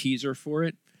 teaser for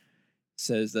it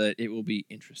says that it will be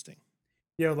interesting.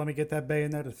 Yo, let me get that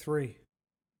Bayonetta 3.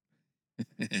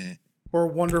 Or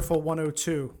Wonderful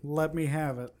 102. Let me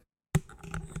have it.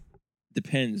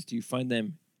 Depends. Do you find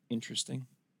them interesting?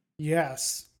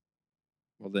 Yes.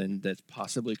 Well, then that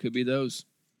possibly could be those.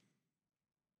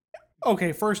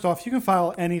 Okay, first off, you can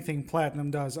file anything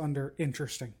Platinum does under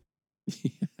interesting.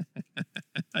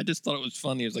 I just thought it was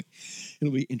funny. It was like,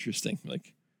 it'll be interesting.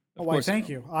 Like, Oh, why, thank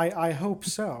you. I hope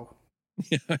so.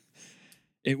 Yeah.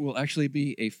 It will actually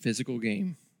be a physical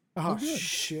game. Oh,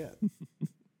 shit.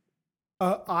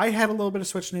 I had a little bit of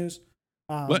Switch news.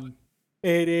 What?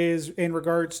 It is in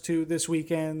regards to this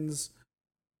weekend's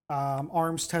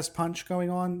ARMS Test Punch going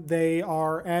on. They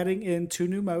are adding in 2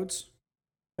 new modes.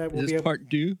 That will Is this part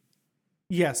 2?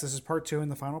 Yes, this is part 2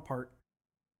 and the final part.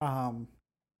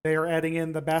 They are adding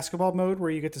in the basketball mode where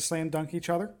you get to slam dunk each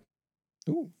other.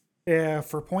 Ooh.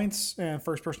 For points and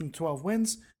first person to 12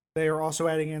 wins. They are also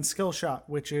adding in skill shot,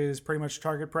 which is pretty much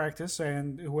target practice,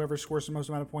 and whoever scores the most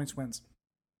amount of points wins.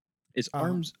 Is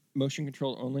ARMS motion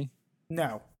control only?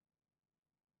 No.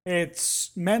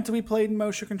 It's meant to be played in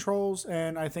motion controls,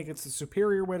 and I think it's the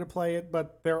superior way to play it,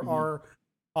 but there are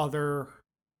other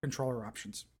controller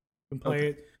options. You can play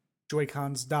it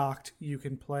Joy-Cons docked. You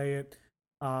can play it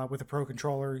with a Pro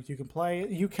controller. You can play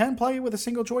it with a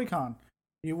single Joy-Con.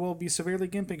 You will be severely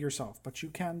gimping yourself, but you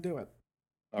can do it.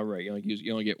 All right, you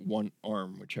only get one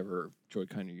arm, whichever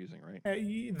Joy-Con you're using, right?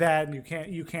 That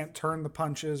and you can't turn the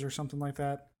punches or something like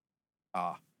that.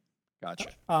 Ah, gotcha.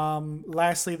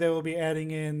 Lastly, they will be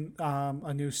adding in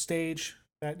a new stage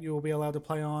that you will be allowed to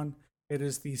play on. It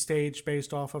is the stage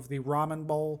based off of the Ramen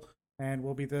Bowl, and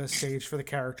will be the stage for the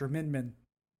character Min Min.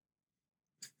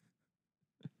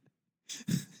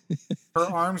 Her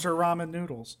arms are ramen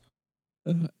noodles.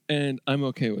 And I'm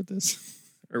okay with this,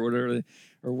 or whatever.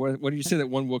 Or what did you say that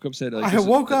one woke up said? I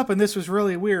woke up and this was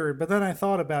really weird, but then I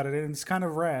thought about it and it's kind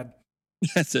of rad.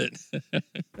 That's it.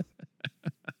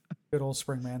 Good old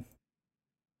Springman.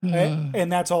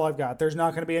 And that's all I've got. There's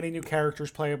not going to be any new characters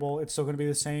playable. It's still going to be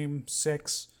the same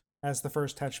 6 as the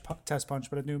first test punch,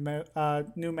 but a new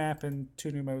map and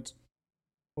 2 new modes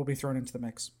will be thrown into the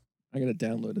mix. I got a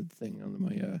downloaded thing on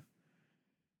my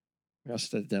I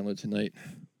also had to download tonight.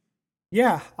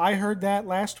 Yeah, I heard that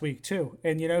last week too.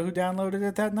 And you know who downloaded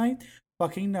it that night?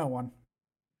 Fucking no one.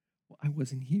 Well, I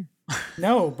wasn't here.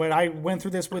 No, but I went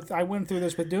through this with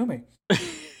Doomy.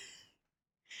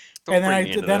 Don't And bring me then I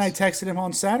into this. texted him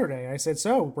on Saturday. I said,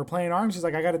 "So we're playing ARMS." He's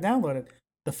like, "I got to download it."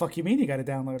 The fuck you mean you got to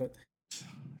download it?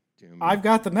 I've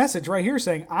got the message right here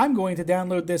saying I'm going to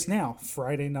download this now.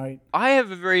 Friday night. I have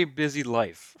a very busy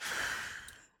life.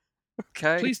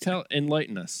 Okay. Please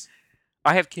enlighten us.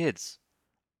 I have kids.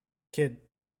 Kid.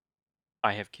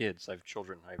 I have kids. I have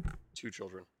children. I have 2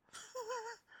 children.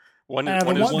 One The is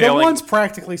one's failing.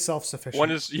 practically self-sufficient.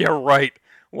 One is right.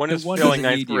 One And is one failing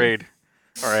doesn't 9th need you. grade.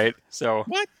 All right. So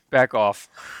What? back off.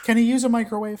 Can he use a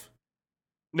microwave?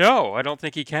 No, I don't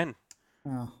think he can.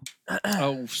 Oh.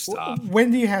 Oh, stop.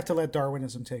 When do you have to let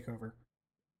Darwinism take over?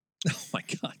 Oh my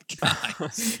God,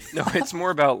 guys. No, it's more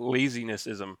about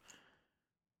lazinessism.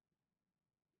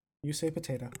 You say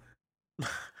potato.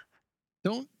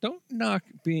 Don't knock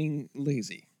being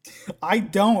lazy. I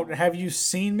don't. Have you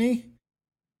seen me?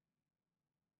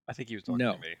 I think he was talking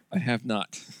No, to me. I have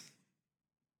not.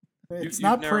 It's You've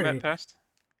not never pretty. met Pest?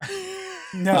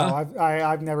 No, Huh?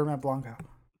 I've never met Blanco.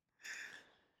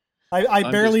 I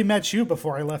barely met you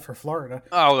before I left for Florida.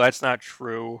 Oh, that's not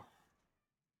true.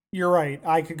 You're right.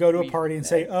 I could go to a We've party and met.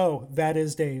 say, "Oh, that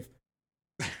is Dave."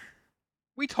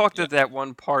 We talked Yep. at that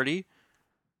one party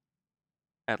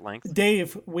at length.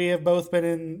 Dave, we have both been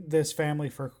in this family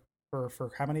for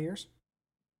how many years?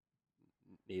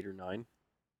 8 or 9.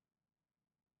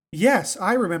 Yes,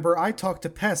 I remember. I talked to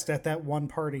Pest at that one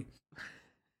party.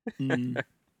 Mm.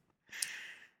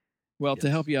 Well, to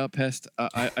Yes. help you out, Pest,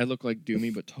 I look like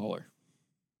Doomy but taller.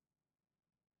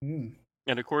 Mm.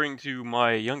 And according to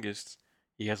my youngest,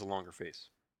 he has a longer face.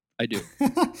 I do.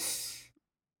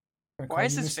 Why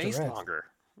is his face longer?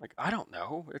 Like, I don't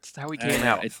know. It's how he came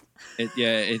Yeah, out.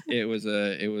 it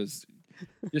was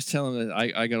just tell him that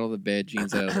I got all the bad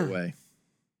genes out of the way.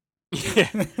 Yeah,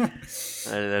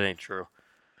 that ain't true.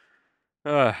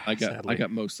 I Sadly. got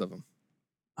most of them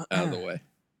out of the way.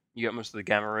 You got most of the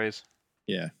gamma rays.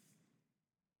 Yeah.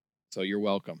 So you're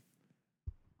welcome.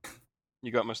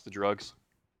 You got most of the drugs.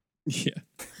 Yeah.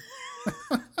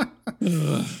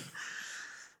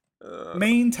 Ugh.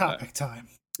 Main topic time.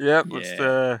 Yep. Yeah.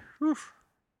 Let's. Whew.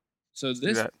 So do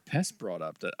this that. Pest brought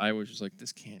up that I was just like,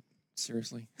 this can't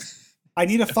seriously. I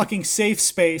need a fucking safe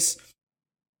space.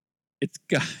 It's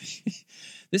got.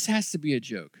 This has to be a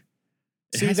joke.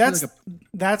 It See, has to be that's like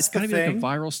that's it's the got to be like a thing.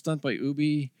 viral stunt by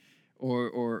Ubi,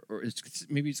 or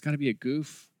maybe it's got to be a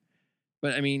goof.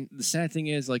 But I mean, the sad thing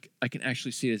is, like, I can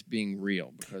actually see this being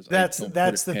real because That's I don't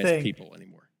that's put the it past thing. people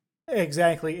anymore.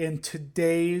 Exactly. In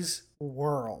today's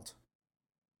world.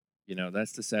 You know,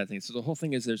 that's the sad thing. So the whole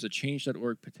thing is there's a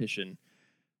change.org petition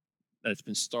that's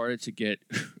been started to get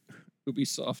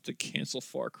Ubisoft to cancel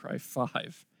Far Cry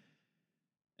 5.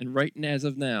 And right now, as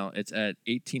of now, it's at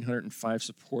 1,805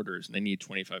 supporters, and they need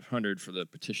 2,500 for the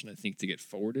petition, I think, to get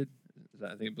forwarded.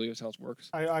 I believe that's how it works.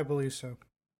 I believe so.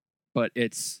 But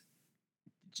it's...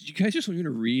 Did you guys just want me to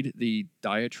read the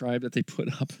diatribe that they put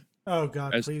up Oh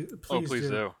God, As- please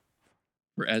do.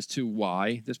 as to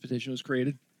why this petition was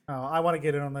created? Oh, I want to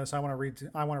get in on this. I want to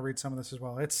read some of this as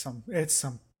well. It's some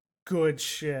good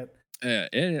shit. All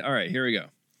right, here we go.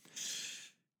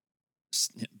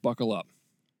 Buckle up.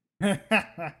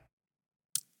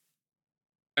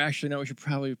 Actually, no, we should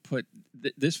probably put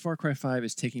this Far Cry 5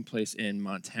 is taking place in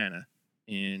Montana,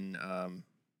 in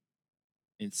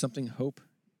something Hope.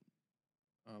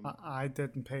 I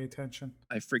didn't pay attention.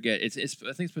 I forget. It's I think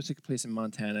it's supposed to take place in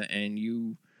Montana, and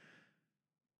you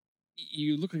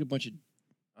look like a bunch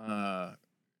of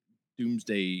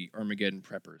doomsday Armageddon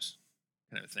preppers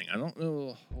kind of thing. I don't know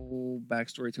the whole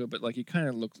backstory to it, but like you kind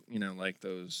of look, like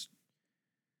those.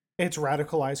 It's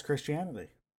radicalized Christianity.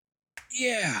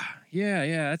 Yeah.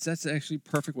 That's actually a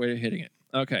perfect way of hitting it.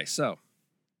 Okay, so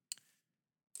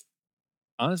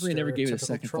honestly, I never gave it a Stereotypical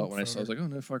second Trump thought when I saw. I was voter. like,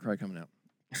 oh no, Far Cry coming out.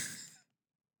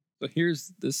 So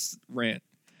here's this rant.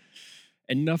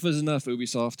 Enough is enough,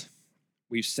 Ubisoft.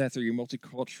 We've sat through your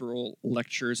multicultural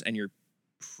lectures and your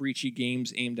preachy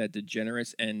games aimed at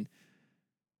degenerates and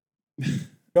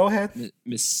Go ahead.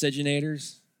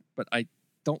 miscegenators, but I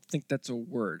don't think that's a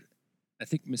word. I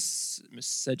think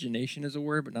miscegenation is a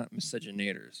word, but not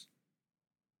miscegenators,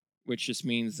 which just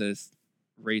means that it's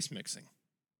race mixing.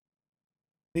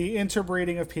 The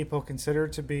interbreeding of people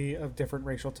considered to be of different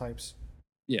racial types.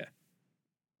 Yeah.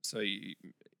 So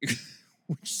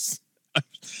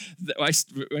I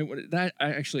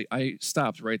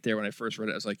stopped right there when I first read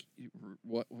it. I was like,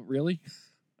 "What? Really?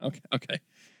 Okay.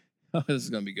 Oh, this is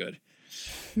gonna be good."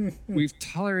 We've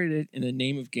tolerated it in the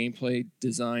name of gameplay,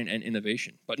 design, and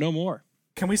innovation, but no more.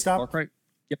 Can we Far stop? Cry.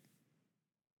 Yep.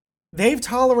 They've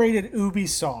tolerated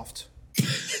Ubisoft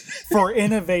for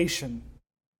innovation.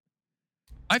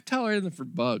 I've tolerated them for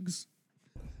bugs.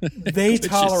 They Which is-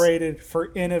 tolerated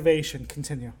for innovation.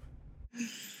 Continue.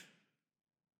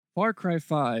 Far Cry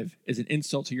 5 is an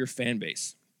insult to your fan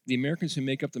base. The Americans who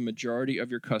make up the majority of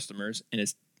your customers, and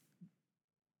it's.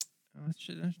 I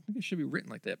think it should be written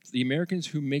like that. The Americans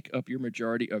who make up your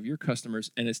majority of your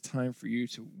customers, and it's time for you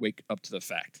to wake up to the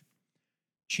fact.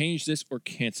 Change this or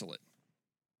cancel it.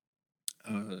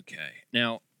 Okay.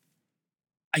 Now,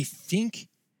 I think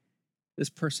this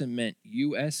person meant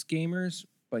U.S. gamers,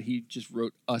 but he just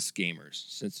wrote us gamers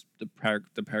since the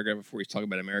paragraph before he's talking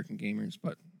about American gamers,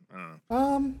 but I don't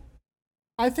know.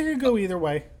 I think it'd go either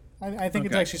way. I think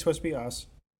it's Okay. actually supposed to be us.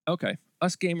 Okay.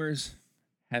 Us gamers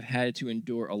have had to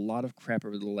endure a lot of crap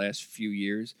over the last few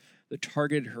years. The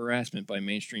targeted harassment by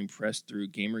mainstream press through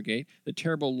Gamergate, the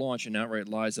terrible launch and outright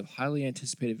lies of highly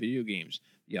anticipated video games,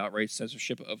 the outright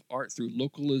censorship of art through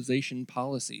localization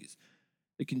policies,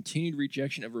 the continued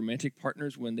rejection of romantic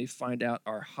partners when they find out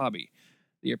our hobby,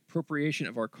 the appropriation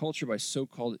of our culture by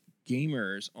so-called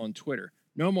gamers on Twitter.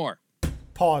 No more.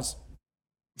 Pause.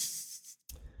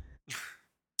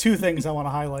 Two things I want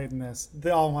to highlight in this.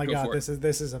 Oh my Go god, for it.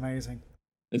 this is amazing.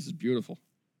 This is beautiful.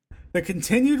 The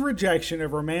continued rejection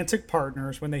of romantic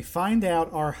partners when they find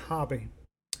out our hobby.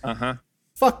 Uh-huh.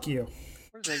 Fuck you.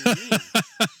 What does that mean?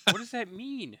 What does that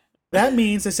mean? That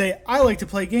means they say, I like to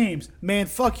play games. Man,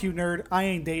 fuck you, nerd. I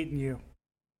ain't dating you.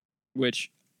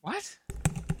 Which, What?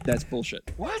 that's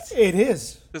bullshit. What? It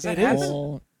is. Does that It is.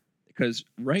 happen? Because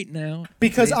right now...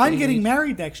 Because today's I'm day getting and age-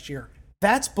 married next year.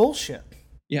 That's bullshit.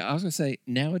 Yeah, I was going to say,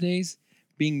 nowadays,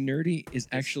 being nerdy is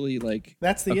actually like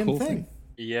That's the a end cool thing.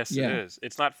 Yes, Yeah. it is.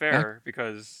 It's not fair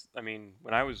because, I mean,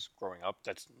 when I was growing up,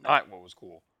 that's not what was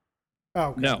cool.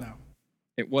 Oh, God, No. no.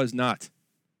 It was not.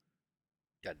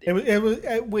 God damn It was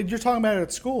when you're talking about it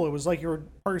at school, it was like you were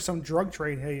part of some drug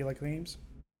trade. Hey, you like games?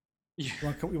 Yeah.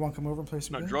 You want to come over and play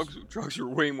some No, games? drugs are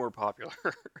way more popular.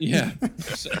 Yeah.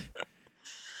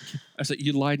 I said,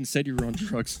 you lied and said you were on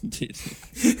drugs.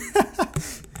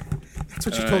 That's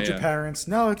what you told your yeah. parents.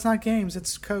 No, it's not games.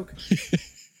 It's Coke.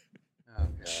 Oh,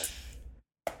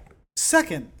 God.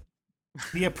 Second,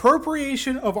 the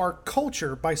appropriation of our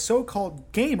culture by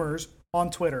so-called gamers on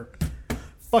Twitter.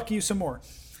 Fuck you some more.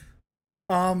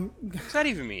 What does that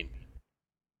even mean?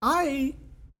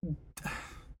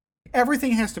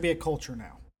 Everything has to be a culture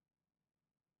now.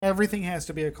 Everything has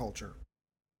to be a culture.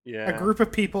 Yeah. A group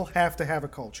of people have to have a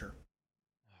culture.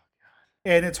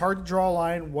 And it's hard to draw a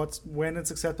line when it's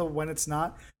acceptable, when it's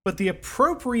not. But the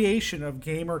appropriation of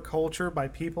gamer culture by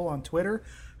people on Twitter,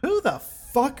 who the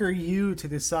fuck are you to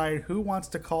decide who wants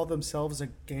to call themselves a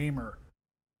gamer?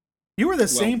 You are the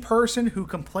same person who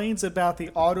complains about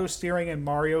the auto steering in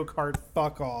Mario Kart.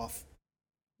 Fuck off.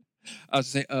 I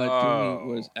was going to say, Doomy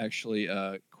was actually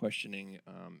questioning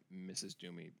Mrs.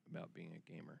 Doomy about being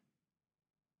a gamer.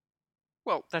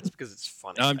 Well, that's because it's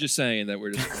funny. I'm just saying that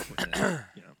we're just, you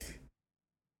know.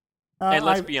 And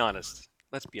let's be honest.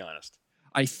 Let's be honest.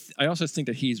 I also think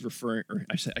that he's referring, or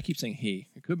I keep saying he.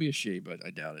 It could be a she, but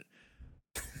I doubt it.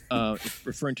 It's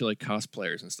referring to like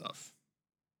cosplayers and stuff.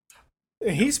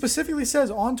 He specifically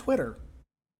says on Twitter.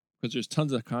 Because there's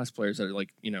tons of cosplayers that are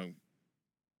like, you know,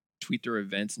 tweet their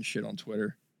events and shit on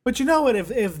Twitter. But you know what?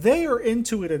 If they are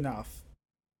into it enough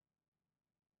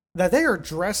that they are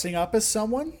dressing up as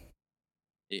someone,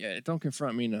 Yeah, don't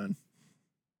confront me none.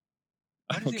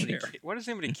 I don't care. Why does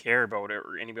anybody care about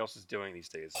whatever anybody else is doing these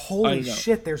days? holy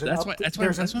shit! There's That's why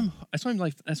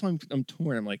I'm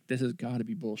torn. I'm like, this has got to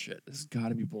be bullshit. This has got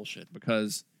to be bullshit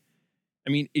because,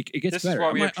 I mean, it gets This is better.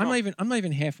 why we have I'm Trump. not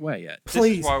even halfway yet.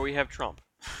 Please. This is why we have Trump.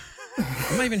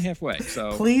 I'm not even halfway.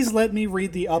 So Please let me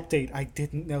read the update. I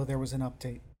didn't know there was an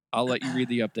update. I'll let you read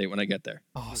the update when I get there.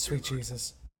 Oh, sweet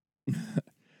Jesus.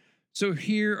 So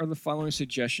here are the following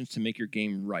suggestions to make your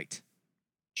game right.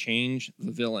 Change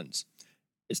the villains.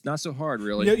 It's not so hard,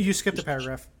 really. You skipped a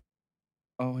paragraph.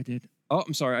 Oh, I did. Oh,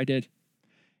 I'm sorry, I did.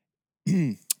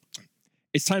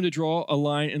 It's time to draw a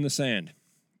line in the sand.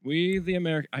 We, the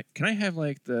American. Can I have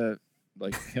like the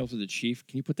Hail to the Chief?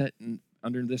 Can you put that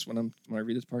under this when I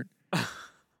read this part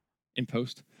in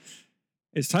post?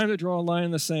 It's time to draw a line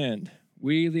in the sand.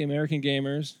 We, the American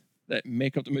gamers that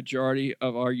make up the majority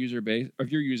of your user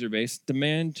base,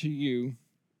 demand to you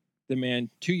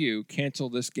cancel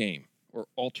this game or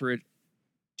alter it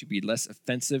to be less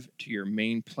offensive to your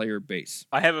main player base.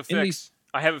 I have a In fix. these-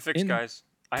 I have a fix, in- guys.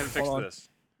 I have a fix Hold to on. this.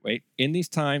 Wait, in these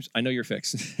times, I know you're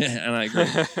fixed, and I agree.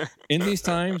 In these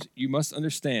times, you must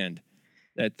understand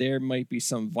that there might be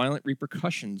some violent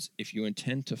repercussions if you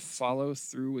intend to follow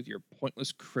through with your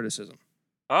pointless criticism.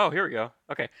 Oh, here we go.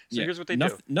 Okay, so Yeah, here's what they do.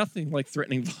 Nothing like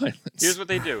threatening violence. Here's what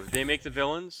they do. They make the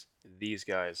villains these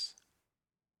guys.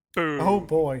 Boom. Oh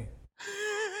boy.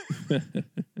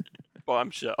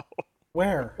 Bombshell.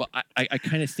 Where? Well, I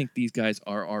kind of think these guys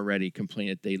are already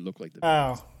complaining that they look like the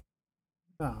villains.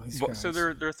 Oh, these But- guys. So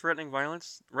they're threatening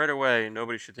violence right away.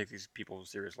 Nobody should take these people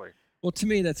seriously. Well, to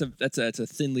me, that's a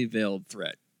thinly veiled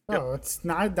threat. Oh, it's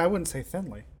not. I wouldn't say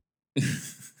thinly.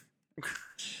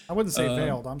 I wouldn't say Um,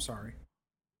 veiled. I'm sorry.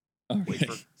 Okay.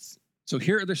 So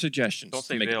here are the suggestions Don't to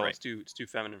say make veil. it right. It's too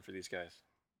feminine for these guys.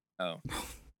 Oh,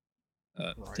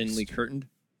 Christ. thinly curtained.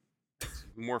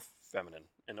 More feminine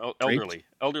and Draped?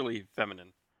 elderly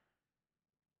feminine.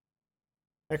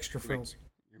 Extra frills.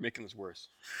 You're You're making this worse.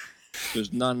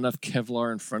 There's not enough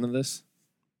Kevlar in front of this.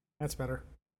 That's better.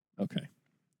 Okay.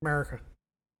 America.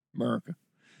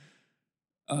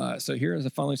 So here are the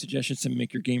following suggestions to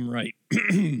make your game right.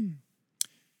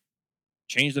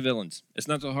 Change the villains. It's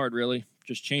not so hard, really.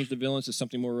 Just change the villains to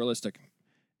something more realistic.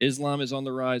 Islam is on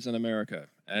the rise in America,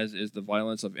 as is the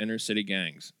violence of inner city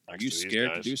gangs. Are you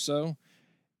scared to do so?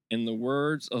 In the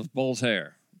words of Bull's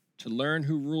hair, to learn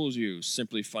who rules you,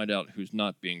 simply find out who's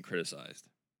not being criticized.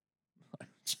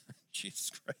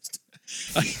 Jesus Christ.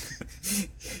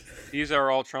 These are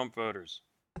all Trump voters.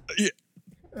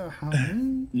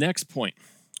 Next point.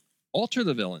 Alter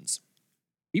the villains.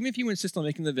 Even if you insist on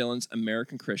making the villains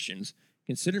American Christians,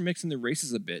 consider mixing the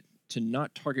races a bit to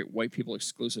not target white people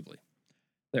exclusively.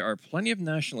 There are plenty of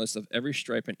nationalists of every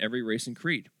stripe and every race and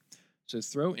creed, so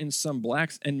throw in some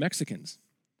blacks and Mexicans.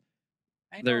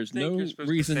 There's no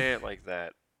reason to say it like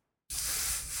that.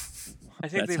 I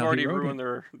think they've already ruined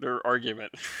their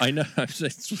argument. I know.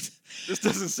 This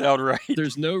doesn't sound right.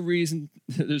 There's no reason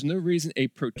a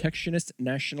protectionist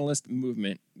nationalist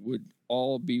movement would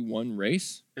all be one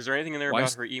race. Is there anything in there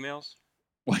about her emails?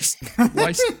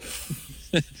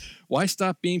 Why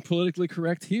stop being politically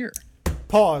correct here?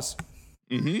 Pause.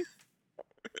 Mm-hmm.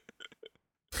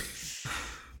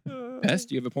 Pest,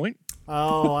 do you have a point?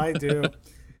 Oh, I do.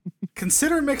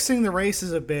 Consider mixing the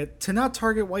races a bit to not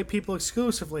target white people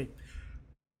exclusively.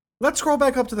 Let's scroll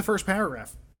back up to the first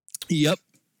paragraph. Yep.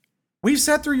 We've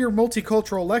sat through your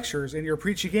multicultural lectures and your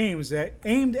preachy games that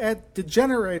aimed at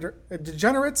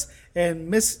degenerates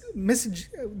and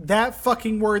that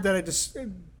fucking word that I just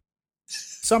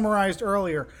summarized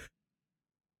earlier.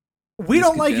 We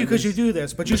don't like you because you do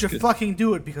this, but you should fucking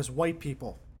do it because white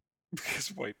people. Because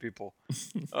white people.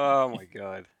 Oh my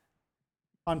god.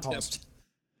 Unpaused.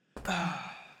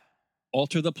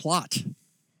 Alter the plot.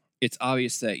 It's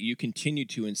obvious that you continue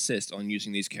to insist on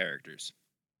using these characters.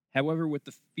 However, with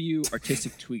the few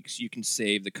artistic tweaks, you can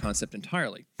save the concept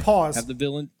entirely. Pause. Have the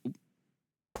villain...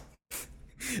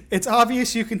 It's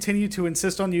obvious you continue to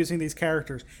insist on using these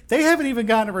characters. They haven't even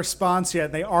gotten a response yet,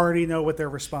 and they already know what their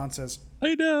response is.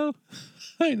 I know.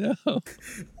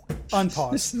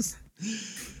 Unpause.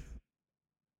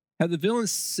 Have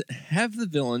the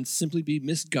villains simply be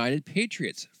misguided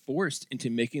patriots, forced into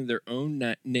making their own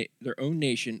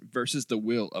nation versus the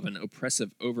will of an oppressive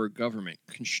over-government,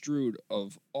 construed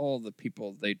of all the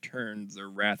people they turned their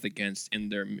wrath against in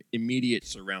their immediate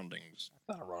surroundings.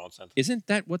 That's not a Ronald sentence. Isn't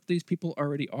that what these people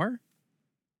already are?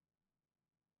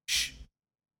 Shh.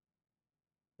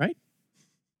 Right?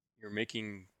 You're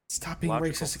making... Stop being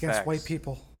racist against white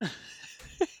people.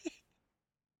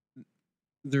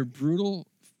 Their brutal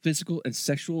physical and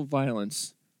sexual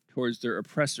violence towards their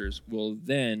oppressors will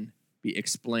then be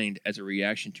explained as a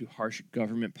reaction to harsh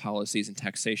government policies and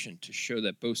taxation to show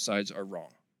that both sides are wrong.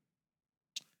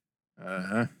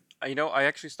 Uh-huh. I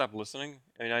actually stopped listening.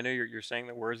 I mean, I know you're saying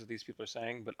the words that these people are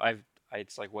saying, but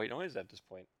it's like white noise at this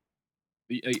point.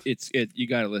 You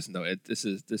got to listen though.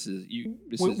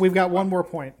 We've got one more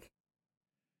point.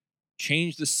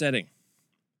 Change the setting,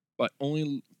 but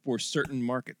only for certain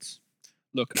markets.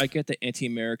 Look, I get that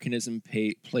anti-Americanism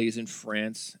plays in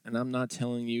France, and I'm not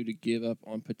telling you to give up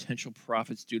on potential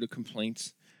profits due to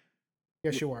complaints.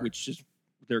 Yes, you are. Which is,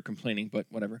 they're complaining, but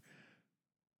whatever.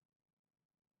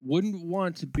 Wouldn't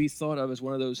want to be thought of as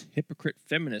one of those hypocrite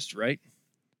feminists, right?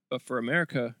 But for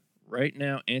America, right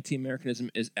now,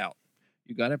 anti-Americanism is out.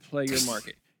 You got to play your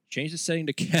market. Change the setting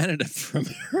to Canada for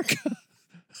America.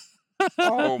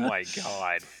 Oh my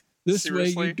God. This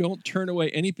Seriously? way you don't turn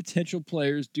away any potential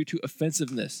players due to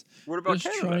offensiveness. What about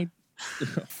Canada?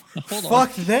 Hold on.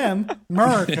 Fuck them,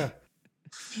 America.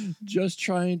 Just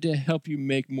trying to help you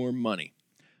make more money.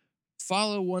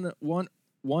 Follow one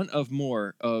of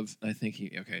more of, I think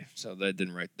okay, so they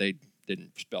didn't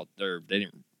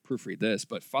proofread this,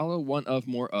 but follow one of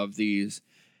more of these,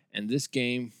 and this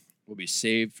game will be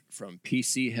saved from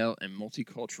PC hell and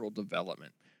multicultural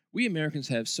development. We Americans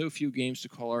have so few games to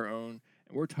call our own,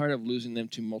 and we're tired of losing them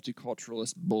to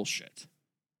multiculturalist bullshit.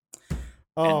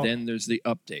 Oh, and then there's the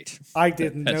update. I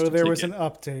didn't know there was an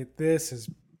update. This is...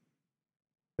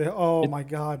 my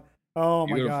God. Oh,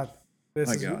 my God.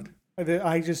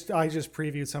 I just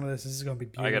previewed some of this. This is going to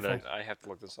be beautiful. I have to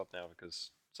look this up now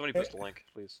because somebody post a link,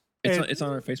 please. It's on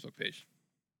our Facebook page.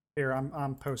 Here,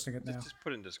 I'm posting it now. Just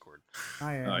put it in Discord.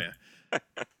 I am. Oh yeah.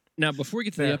 Now, before we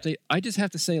get to the update, I just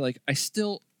have to say, like, I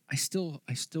still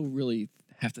really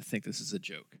have to think this is a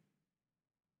joke.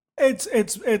 It's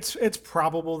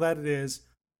probable that it is,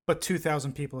 but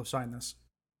 2,000 people have signed this.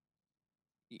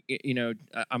 You know,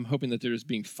 I'm hoping that they're just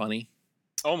being funny.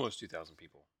 Almost 2,000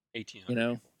 people. 1,800. You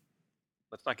know, people.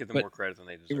 Let's not give them more credit than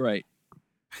they deserve. Right.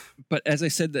 But as I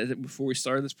said that before we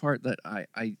started this part, that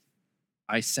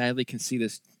I sadly can see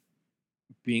this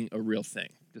being a real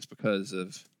thing, just because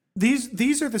of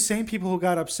These are the same people who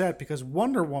got upset because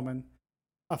Wonder Woman,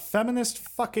 a feminist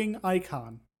fucking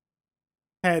icon,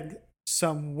 had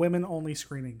some women-only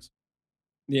screenings.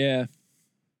 yeah.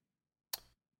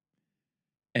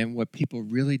 And what people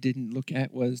really didn't look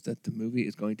at was that the movie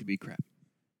is going to be crap.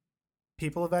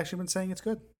 People have actually been saying it's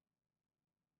good.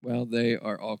 Well, they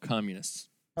are all communists.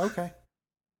 Okay.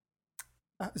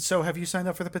 So have you signed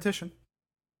up for the petition?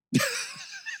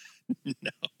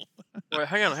 No. Wait,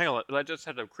 hang on. I just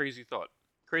had a crazy thought.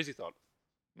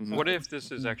 Mhm. What if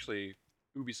this is actually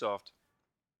Ubisoft?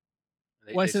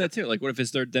 Well, I said that too. Like, what if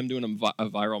it's them doing a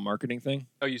viral marketing thing?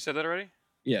 Oh, you said that already?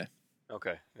 Yeah.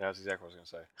 Okay, yeah, that's exactly what I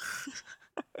was gonna say.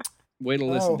 Way to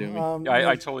listen to me. Yeah,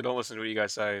 I totally don't listen to what you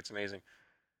guys say. It's amazing.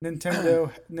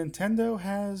 Nintendo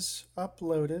has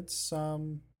uploaded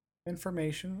some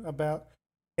information about,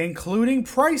 including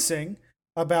pricing,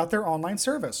 about their online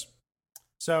service.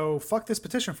 So fuck this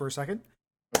petition for a second.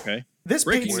 Okay. This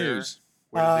Breaking paid, news.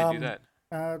 Where did they do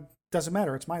that? Doesn't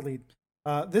matter. It's my lead.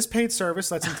 This paid service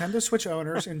lets Nintendo Switch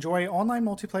owners enjoy online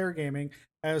multiplayer gaming,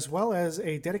 as well as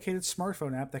a dedicated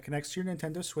smartphone app that connects to your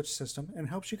Nintendo Switch system and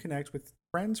helps you connect with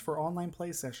friends for online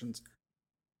play sessions.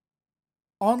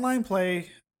 Online play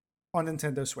on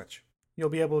Nintendo Switch. You'll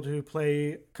be able to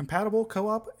play compatible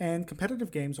co-op and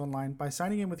competitive games online by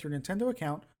signing in with your Nintendo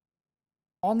account.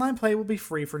 Online play will be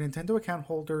free for Nintendo account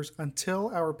holders until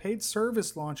our paid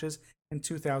service launches in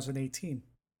 2018.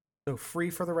 So free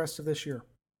for the rest of this year.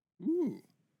 Ooh.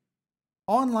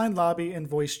 Online lobby and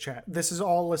voice chat. This is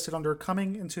all listed under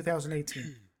coming in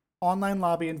 2018. Online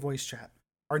lobby and voice chat.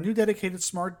 Our new dedicated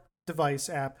smart device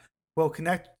app will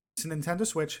connect to Nintendo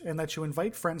Switch and let you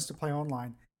invite friends to play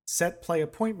online, set play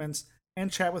appointments,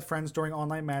 and chat with friends during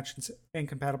online matches and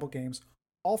compatible games,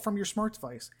 all from your smart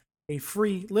device. A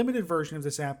free, limited version of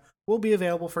this app will be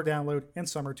available for download in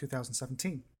summer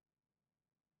 2017.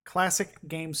 Classic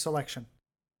game selection.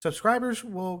 Subscribers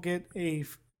will get to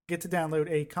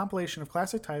download a compilation of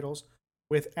classic titles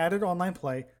with added online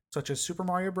play, such as Super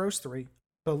Mario Bros. 3,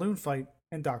 Balloon Fight,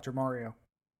 and Dr. Mario.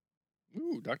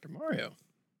 Ooh, Dr. Mario.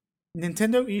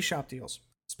 Nintendo eShop deals.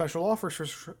 Special offers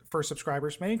for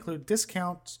subscribers may include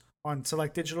discounts on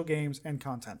select digital games and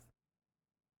content.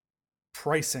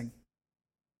 Pricing.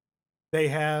 They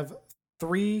have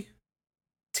 3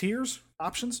 tiers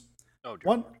options. Oh,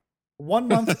 dear. One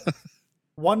month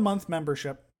 1 month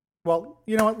membership. Well,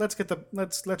 you know what? Let's rip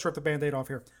the band-aid off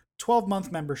here.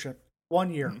 12-month membership,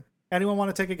 1 year. Mm-hmm. Anyone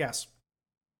want to take a guess?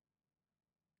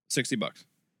 $60.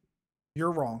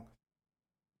 You're wrong.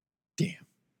 Damn.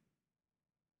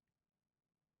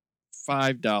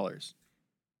 $5.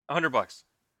 $100.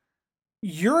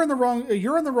 You're in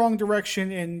the wrong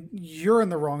direction, and you're in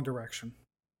the wrong direction.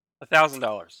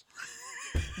 $1,000.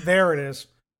 There it is.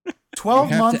 You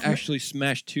 12-month have to actually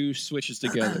smash 2 switches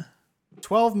together.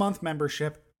 12-month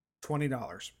membership,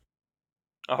 $20.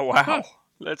 Oh wow. Huh.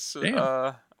 That's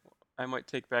Damn. I might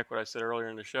take back what I said earlier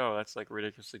in the show. That's like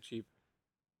ridiculously cheap.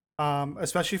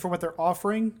 Especially for what they're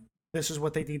offering, this is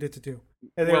what they needed to do.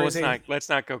 Well, let's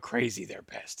not go crazy there,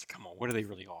 Best. Come on, what are they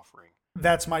really offering?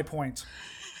 That's my point.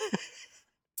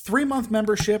 3-month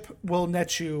membership will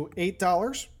net you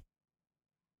 $8,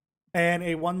 and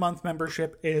a 1-month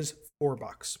membership is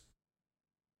 $4.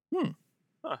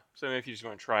 Huh. So maybe if you just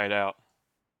want to try it out.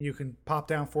 You can pop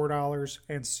down $4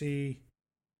 and see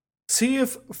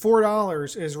if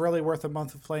 $4 is really worth a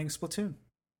month of playing Splatoon.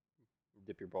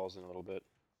 Dip your balls in a little bit.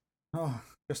 Oh,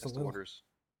 just Test a little. Orders.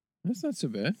 That's not so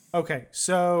bad. Okay,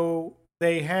 so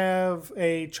they have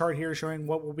a chart here showing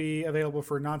what will be available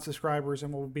for non-subscribers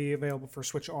and what will be available for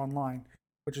Switch Online,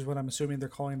 which is what I'm assuming they're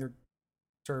calling their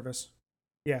service.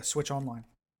 Yeah, Switch Online.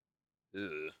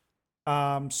 Ugh.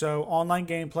 So online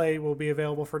gameplay will be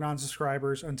available for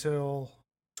non-subscribers until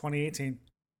 2018.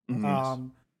 Mm-hmm.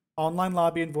 Online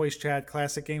lobby and voice chat,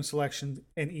 classic game selection,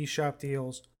 and eShop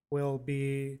deals will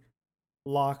be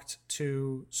locked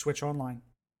to Switch Online.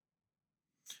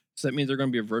 So that means they're going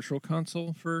to be a virtual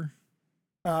console for...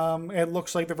 It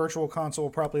looks like the virtual console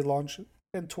will probably launch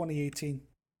in 2018.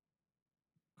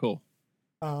 Cool.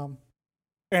 And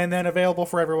then available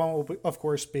for everyone will, of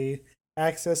course, be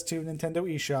access to Nintendo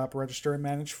eShop, register and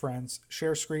manage friends,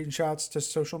 share screenshots to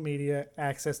social media,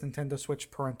 access Nintendo Switch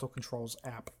parental controls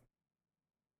app.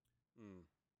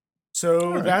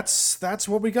 So right. that's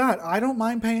what we got. I don't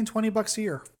mind paying $20 a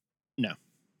year. No.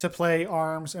 To play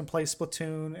ARMS and play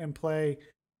Splatoon and play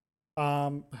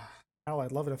hell,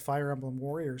 I'd love it if Fire Emblem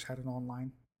Warriors had an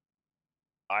online.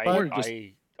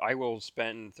 I will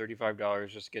spend $35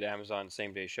 just to get Amazon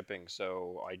same day shipping.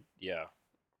 So I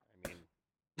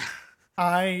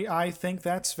I think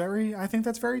that's very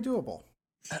doable.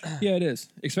 Yeah, it is.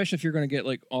 Especially if you're going to get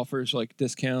like offers like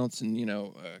discounts and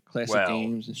classic Well,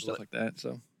 games and stuff like that.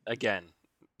 So Again,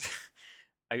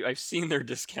 I've seen their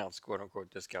discounts, quote unquote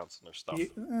discounts, and their stuff.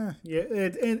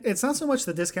 It's not so much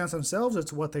the discounts themselves;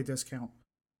 it's what they discount,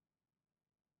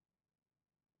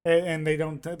 and they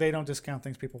don't discount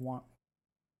things people want.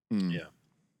 Yeah.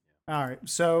 All right,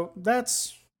 so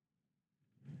that's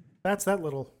that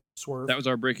little swerve. that was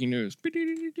our breaking news.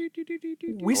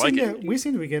 We like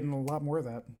seem to be getting a lot more of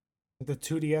that. The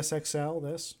 2DS XL.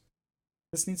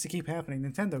 This needs to keep happening.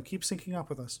 Nintendo, keep syncing up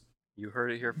with us. You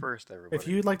heard it here first, everybody. If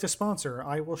you'd like to sponsor,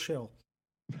 I will shill.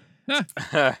 you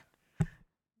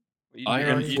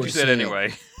Iron do for that sale.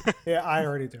 anyway. Yeah, I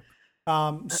already do.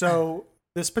 So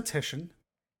this petition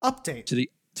update. to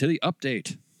the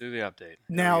update. Do the update.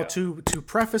 Now, to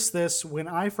preface this, when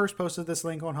I first posted this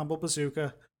link on Humble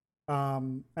Bazooka,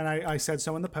 and I said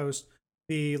so in the post,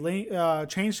 the link,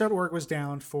 change.org was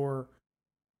down for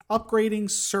upgrading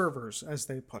servers, as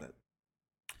they put it.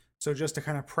 So just to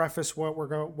kind of preface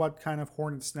what kind of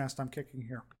hornet's nest I'm kicking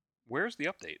here. Where's the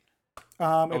update? It's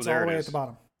all the there it way is. at the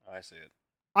bottom. I see it.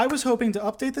 I was hoping to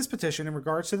update this petition in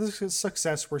regards to the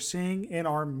success we're seeing in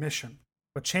our mission.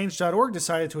 But Change.org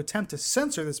decided to attempt to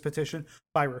censor this petition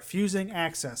by refusing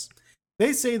access.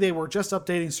 They say they were just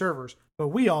updating servers, but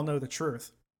we all know the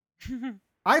truth.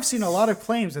 I've seen a lot of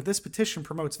claims that this petition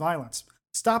promotes violence.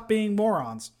 Stop being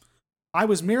morons. I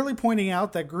was merely pointing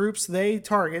out that groups they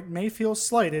target may feel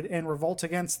slighted and revolt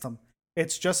against them.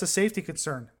 It's just a safety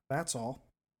concern. That's all.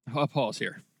 I'll pause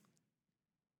here.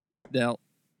 Now,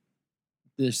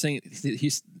 they're saying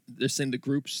the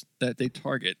groups that they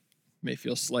target may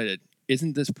feel slighted.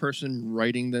 Isn't this person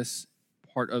writing this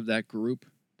part of that group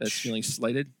that's feeling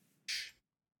slighted?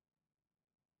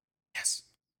 Yes.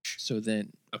 So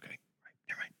then, okay,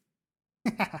 never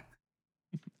mind.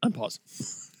 Unpause.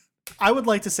 I would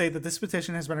like to say that this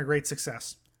petition has been a great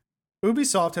success.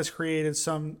 Ubisoft has created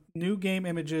some new game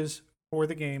images for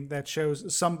the game that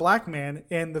shows some black man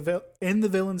in the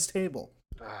villain's table.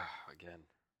 Again.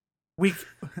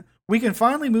 We can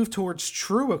finally move towards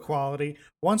true equality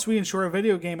once we ensure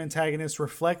video game antagonists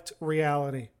reflect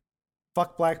reality.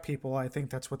 Fuck black people. I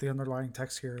think that's what the underlying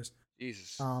text here is.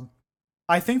 Jesus.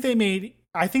 I think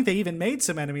they even made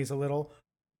some enemies a little.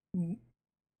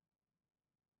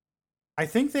 I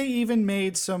think they even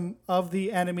made some of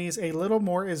the enemies a little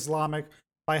more Islamic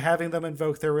by having them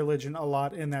invoke their religion a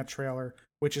lot in that trailer,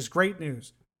 which is great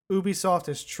news. Ubisoft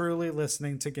is truly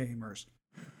listening to gamers.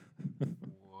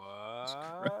 What?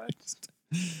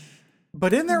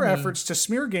 But in their efforts to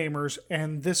smear gamers,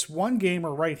 and this one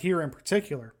gamer right here in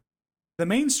particular, the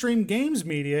mainstream games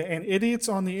media and idiots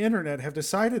on the internet have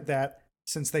decided that,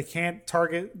 since they can't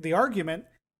target the argument,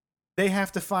 they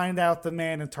have to find out the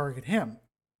man and target him.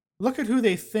 Look at who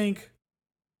they think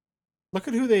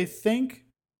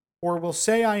or will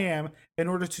say I am in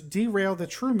order to derail the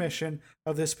true mission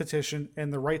of this petition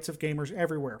and the rights of gamers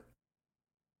everywhere.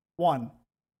 1.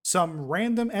 Some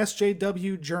random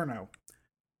SJW journo.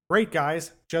 Great,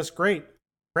 guys. Just great.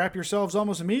 Crap yourselves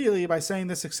almost immediately by saying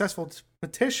this successful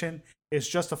petition is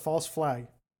just a false flag.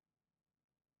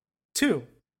 2.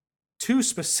 2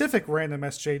 specific random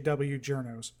SJW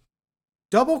journos.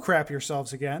 Double crap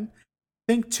yourselves again.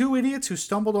 Think 2 idiots who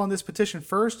stumbled on this petition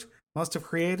first must have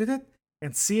created it,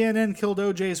 and CNN killed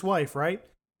OJ's wife, right?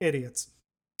 Idiots.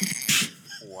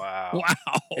 Wow.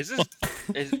 Wow. Is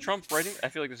it Trump writing? I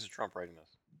feel like this is Trump writing this.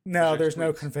 No, Those there's are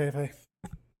no tweets.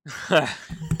 conveve.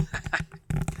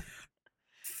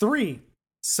 3.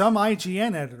 Some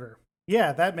IGN editor.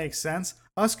 Yeah, that makes sense.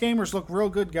 Us gamers look real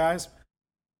good, guys.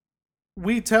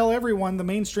 We tell everyone the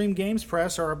mainstream games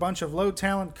press are a bunch of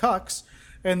low-talent cucks,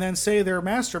 and then say they're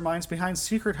masterminds behind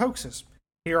secret hoaxes.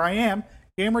 Here I am,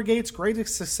 Gamergate's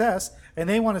greatest success, and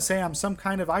they want to say I'm some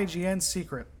kind of IGN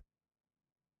secret.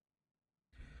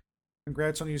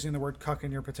 Congrats on using the word cuck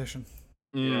in your petition.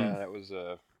 Yeah, that was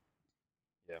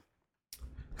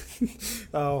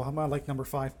Oh, I'm on like number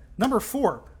 5. Number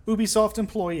 4, Ubisoft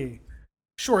employee.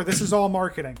 Sure, this is all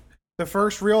marketing. The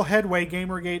first real headway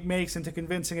Gamergate makes into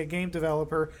convincing a game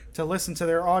developer to listen to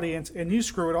their audience, and you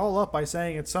screw it all up by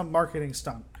saying it's some marketing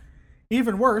stunt.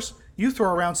 Even worse, you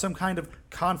throw around some kind of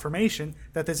confirmation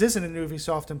that this isn't an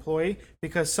Ubisoft employee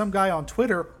because some guy on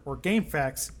Twitter or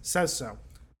GameFAQs says so.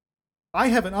 I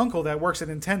have an uncle that works at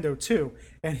Nintendo too,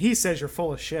 and he says you're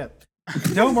full of shit.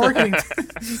 No marketing...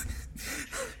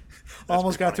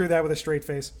 Almost got through that with a straight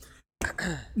face.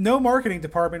 No marketing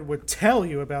department would tell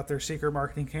you about their secret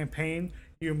marketing campaign,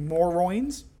 you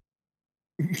morons.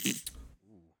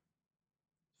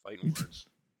 fighting words.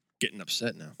 getting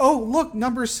upset now. Oh, look,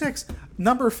 number 6.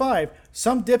 Number 5.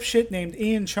 Some dipshit named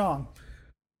Ian Chong.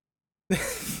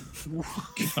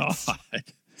 God.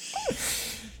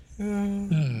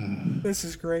 This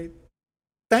is great.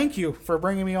 Thank you for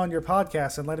bringing me on your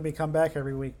podcast and letting me come back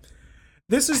every week.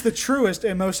 This is the truest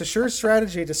and most assured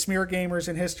strategy to smear gamers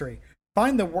in history.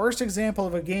 Find the worst example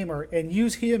of a gamer and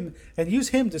use him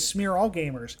to smear all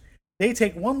gamers. They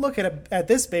take one look at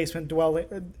this basement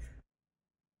dwelling.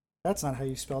 That's not how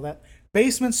you spell that.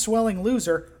 Basement swelling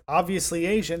loser, obviously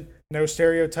Asian. No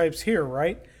stereotypes here,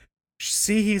 right?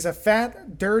 See he's a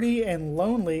fat, dirty, and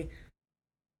lonely,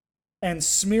 and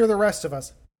smear the rest of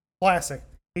us. Classic.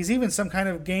 He's even some kind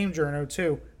of game journo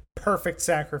too. Perfect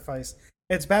sacrifice.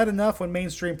 It's bad enough when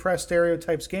mainstream press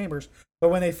stereotypes gamers, but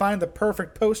when they find the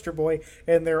perfect poster boy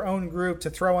in their own group to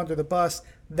throw under the bus,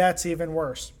 that's even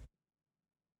worse.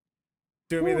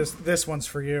 Do me this one's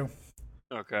for you.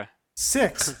 Okay.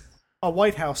 6. A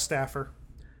White House staffer.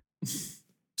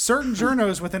 Certain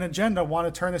journos with an agenda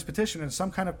want to turn this petition into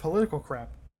some kind of political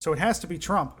crap. So it has to be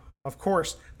Trump. Of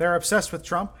course, they're obsessed with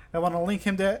Trump and want to link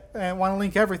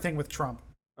everything with Trump.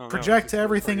 Project to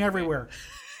everything everywhere.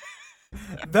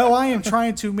 Though I am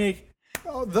trying to make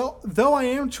all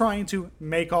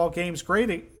games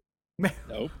great.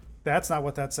 Nope. That's not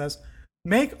what that says.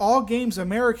 Make all games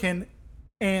American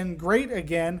and great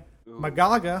again.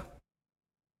 Magaga.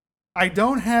 I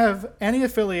don't have any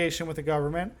affiliation with the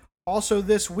government. Also,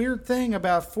 this weird thing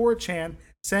about 4chan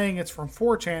saying it's from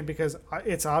 4chan because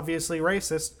it's obviously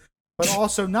racist, but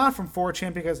also not from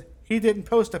 4chan because he didn't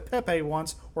post a Pepe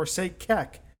once or say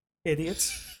kek.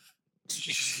 Idiots.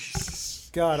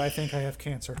 God, I think I have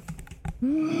cancer.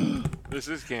 This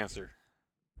is cancer.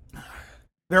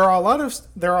 There are a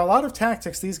lot of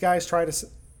tactics these guys try to.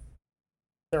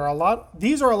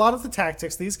 These are a lot of the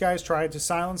tactics these guys tried to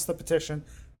silence the petition,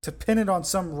 to pin it on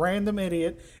some random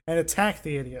idiot and attack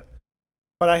the idiot.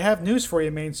 But I have news for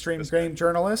you, mainstream game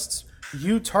journalists.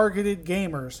 You targeted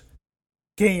gamers.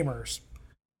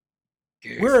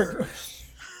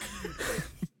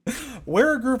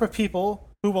 We're a group of people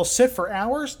who will sit for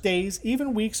hours, days,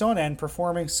 even weeks on end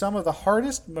performing some of the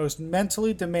hardest, most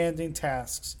mentally demanding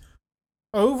tasks.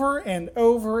 Over and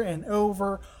over and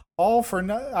over, all for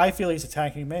I feel he's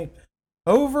attacking me.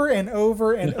 Over and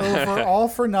over and over, all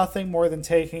for nothing more than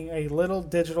taking a little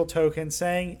digital token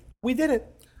saying, we did it.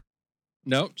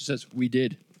 No, it just says we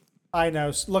did. I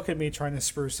know. Look at me trying to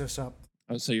spruce this up.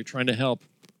 Oh, so you're trying to help.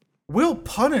 We'll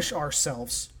punish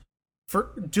ourselves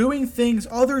for doing things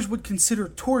others would consider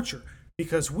torture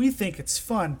because we think it's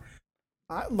fun.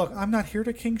 Look, I'm not here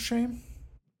to kink shame.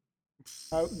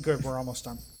 Good, we're almost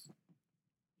done.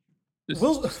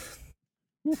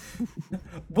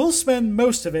 We'll spend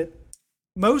most,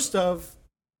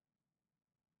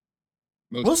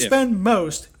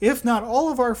 if not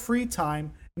all of our free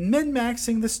time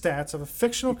min-maxing the stats of a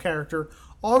fictional character,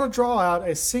 all to draw out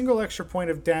a single extra point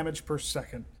of damage per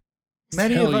second.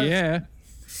 Many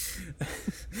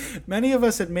of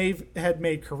us had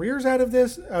made careers out of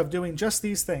this, of doing just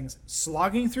these things,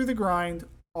 slogging through the grind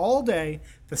all day,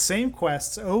 the same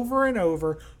quests over and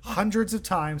over, hundreds of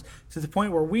times, to the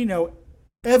point where we know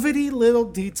every little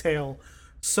detail,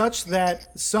 such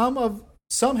that some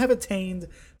have attained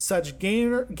such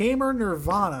gamer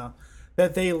nirvana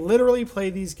that they literally play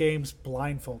these games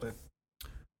blindfolded.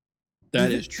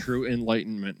 That is true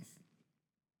enlightenment.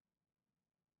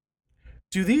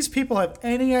 Do these people have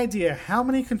any idea how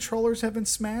many controllers have been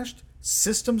smashed,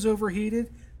 systems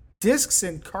overheated, discs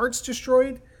and carts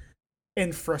destroyed,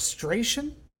 and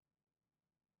frustration?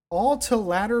 All to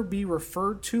latter be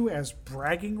referred to as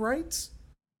bragging rights?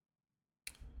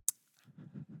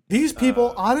 These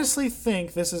people honestly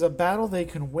think this is a battle they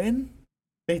can win?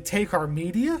 They take our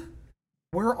media?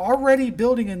 We're already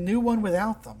building a new one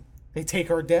without them. They take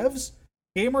our devs?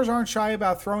 Gamers aren't shy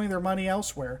about throwing their money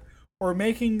elsewhere or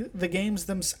making the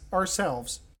games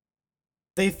ourselves.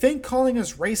 They think calling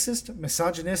us racist,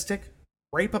 misogynistic,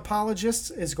 rape apologists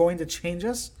is going to change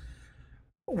us?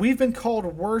 We've been called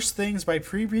worse things by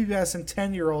prepubescent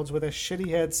 10-year-olds with a shitty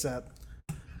headset.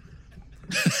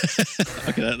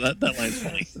 Okay, that line's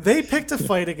funny. They picked a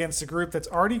fight against a group that's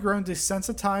already grown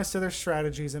desensitized to their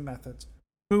strategies and methods,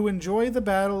 who enjoy the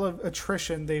battle of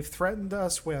attrition they've threatened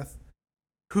us with,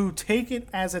 who take it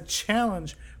as a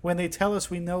challenge when they tell us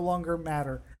we no longer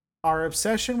matter. Our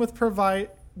obsession with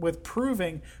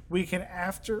proving we can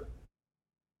after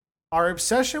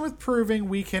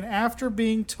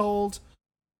being told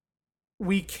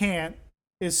we can't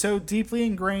is so deeply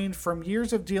ingrained from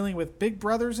years of dealing with big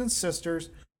brothers and sisters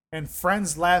and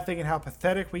friends laughing at how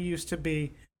pathetic we used to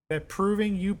be, that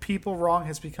proving you people wrong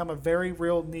has become a very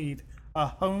real need, a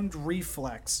honed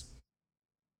reflex.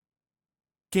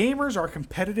 Gamers are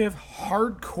competitive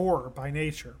hardcore by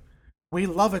nature. We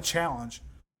love a challenge.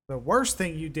 The worst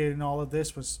thing you did in all of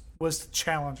this was to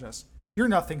challenge us. You're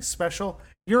nothing special.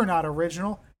 You're not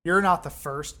original. You're not the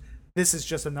first. This is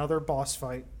just another boss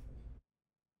fight.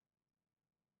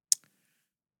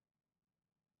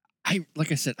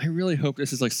 Like I said, I really hope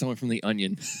this is like someone from The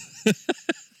Onion.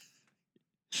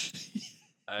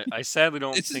 I sadly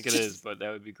don't It's think it just- is, but that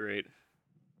would be great.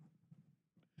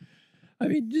 I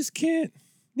mean, you just can't.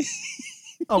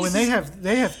 Oh, and they have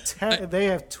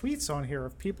tweets on here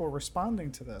of people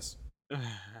responding to this.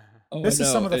 Oh, This I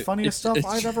is some know. of the funniest stuff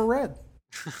it's- I've ever read.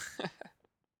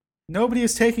 Nobody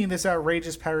is taking this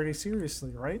outrageous parody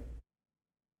seriously, right?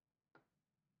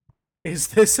 Is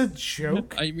this a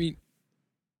joke? I mean,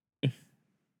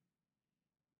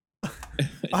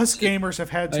 Us gamers have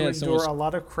had to yeah, endure someone's- a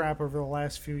lot of crap over the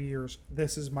last few years.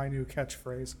 This is my new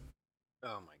catchphrase.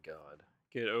 Oh my god.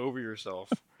 Get over yourself.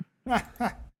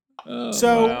 oh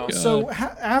So, my God. so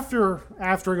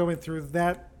after going through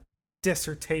that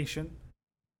dissertation,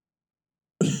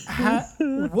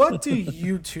 what do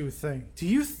you two think? Do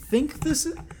you think this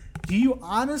is? Do you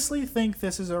honestly think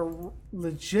this is a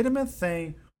legitimate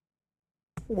thing,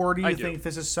 or do you I do. think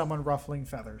this is someone ruffling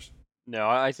feathers? No,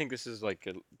 I think this is like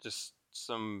just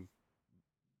some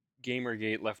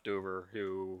Gamergate leftover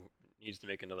who needs to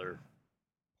make another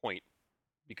point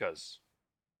because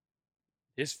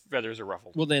his feathers are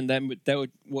ruffled. Well, then that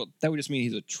would just mean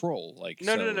he's a troll. Like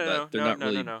No, so no, no, no, that they're no, not no,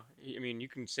 really. no, no. I mean, you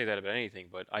can say that about anything,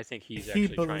 but I think he's He actually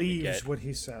trying to believes get what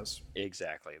he says.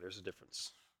 exactly. There's a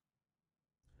difference.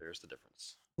 There's the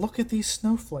difference. Look at these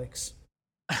snowflakes.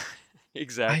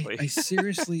 Exactly. I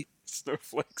seriously,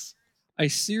 Snowflakes. I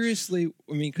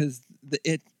mean, because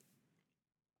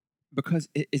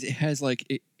it has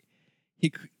like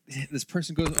this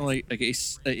person goes on like a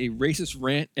racist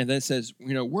rant and then says,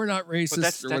 we're not But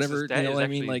racist or whatever. that You know is what I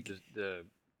mean? actually Like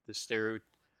the stereo.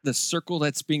 the circle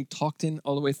that's being talked in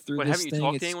all the way through But this haven't you thing.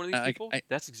 talked to it's- any one of these I- people? I,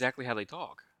 That's exactly how they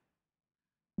talk.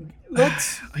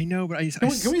 Let's. I know, but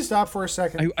Can we stop for a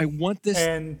second I want this.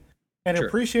 and Sure.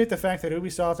 appreciate the fact that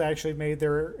Ubisoft actually made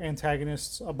their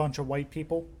antagonists a bunch of white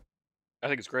people? I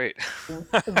think it's great.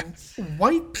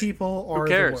 White people are the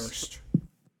cares? worst.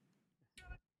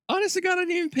 Honest to God, I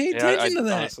didn't even pay Yeah, attention I to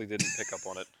that. honestly didn't pick up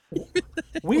on it.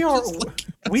 We are Just like-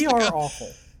 we are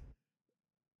awful.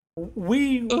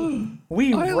 We Ugh.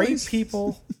 we I rape always-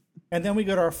 people, and then we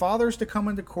get our fathers to come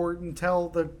into court and tell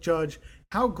the judge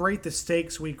how great the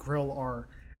steaks we grill are,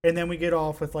 and then we get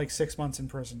off with like 6 months in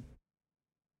prison.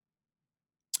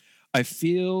 I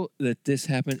feel that this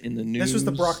happened in the news. This was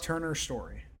the Brock Turner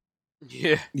story.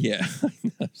 Yeah. Yeah.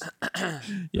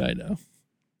 Yeah, I know.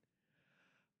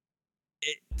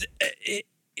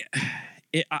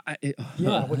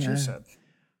 Yeah, what you said.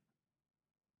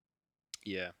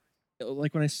 Yeah.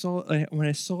 Like when I saw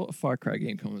a Far Cry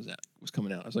game was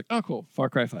coming out, I was like, oh cool, Far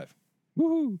Cry 5.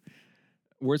 Woohoo!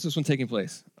 Where's this one taking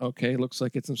place? Okay, looks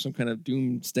like it's in some kind of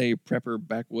doomsday prepper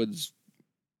backwoods,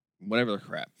 whatever the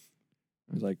crap.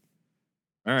 I was like,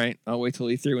 all right, I'll wait till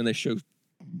E3 when they show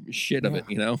shit of it,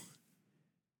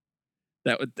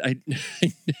 That would I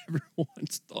never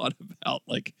once thought about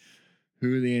like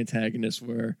who the antagonists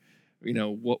were,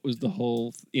 what was the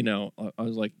whole, I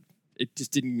was like, it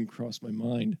just didn't even cross my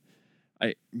mind.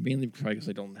 I mainly probably because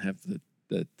I don't have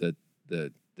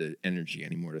the energy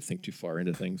anymore to think too far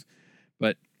into things,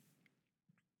 but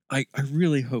I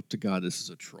really hope to God this is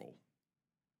a troll.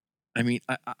 I mean,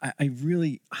 I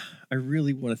really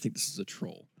want to think this is a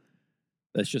troll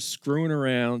that's just screwing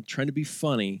around, trying to be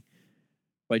funny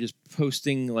by just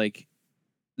posting like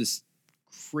this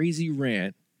crazy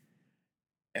rant,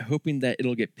 hoping that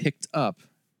it'll get picked up.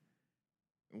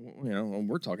 When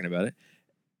we're talking about it,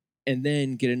 and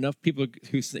then get enough people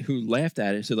who laughed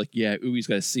at it and said like, "Yeah, Ubi's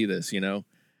got to see this,"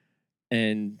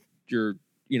 and you're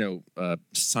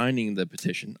signing the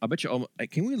petition. I bet you.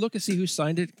 Can we look and see who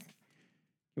signed it?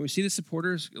 Can we see the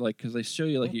supporters? Like, because they show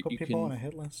you like Put you people on a can.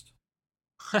 hit list.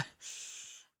 Well,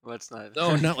 that's not.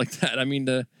 No, not like that. I mean,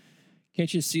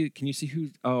 can't you see? Can you see who?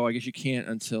 Oh, I guess you can't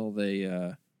until they.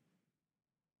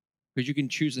 Because you can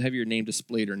choose to have your name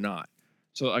displayed or not.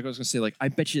 So I was gonna say, like, I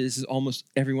bet you this is almost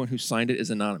everyone who signed it is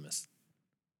anonymous.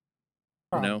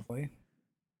 Probably.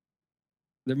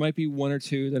 There might be one or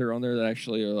two that are on there that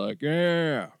actually are like,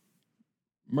 yeah,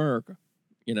 America,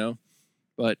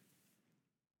 but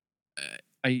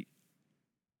I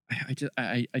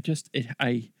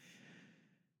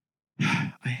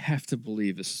have to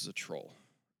believe this is a troll,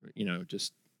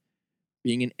 just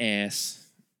being an ass,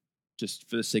 just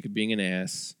for the sake of being an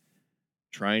ass,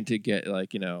 trying to get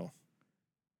like,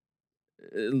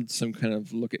 some kind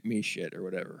of look at me shit or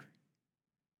whatever.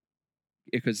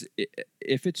 because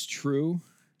if it's true,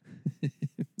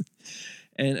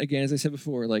 and again, as I said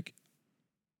before, like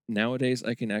nowadays,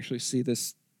 I can actually see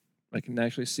this. I can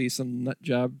actually see some nut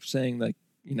job saying like,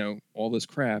 all this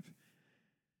crap.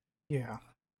 Yeah.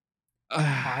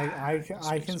 It just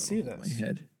I makes can me see wanna hold this. my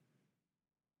head.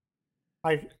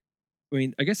 I I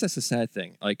mean, I guess that's the sad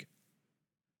thing. Like,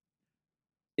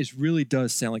 it really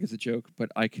does sound like it's a joke, but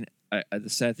the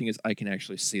sad thing is, I can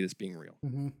actually see this being real.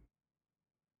 hmm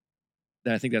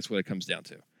And I think that's what it comes down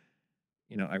to.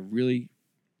 I really,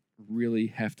 really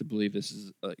have to believe this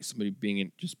is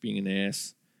somebody just being an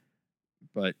ass,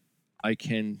 but I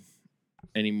can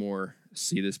anymore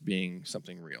see this being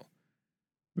something real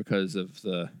because of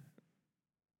the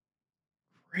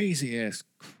crazy ass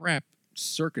crap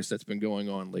circus that's been going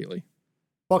on lately.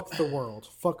 fuck the world.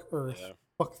 Fuck Earth. Yeah.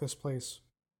 Fuck this place.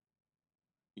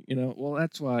 Well,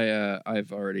 that's why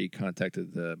I've already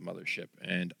contacted the mothership,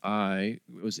 and I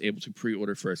was able to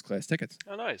pre-order first-class tickets.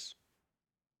 Oh, nice.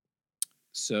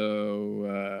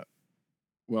 So,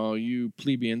 while you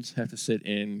plebeians have to sit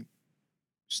in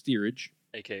steerage,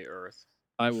 A.K.A. Earth.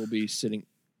 I will be sitting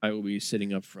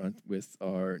up front with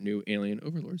our new alien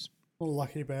overlords.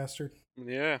 Lucky bastard.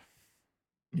 Yeah.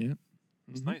 Yeah,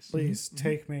 It's nice. Please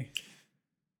take me.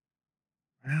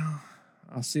 Well,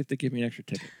 I'll see if they give me an extra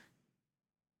ticket.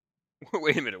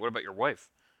 Wait a minute. What about your wife?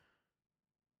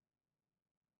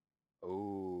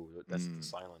 Oh, that's the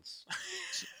silence.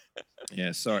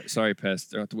 Yeah, sorry,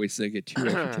 Pest. They'll have to wait till they get 2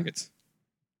 extra tickets.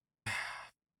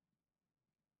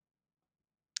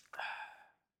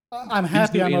 I'm These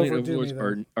happy new I'm alien overdue.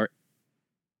 overlords are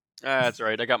That's all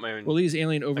right. I got my own. well. These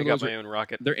alien I got overlords my own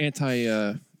rocket. they're anti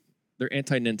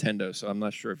Nintendo, so I'm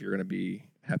not sure if you're going to be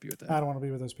happy with that. I don't want to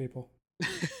be with those people.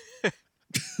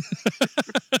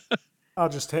 I'll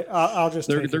just take. I'll just.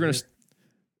 They're take they're it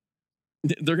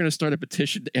gonna they're gonna start a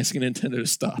petition asking Nintendo to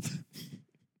stop.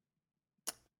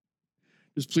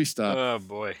 Just please stop. Oh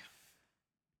boy.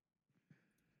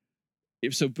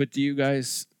 But do you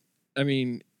guys? I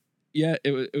mean, yeah,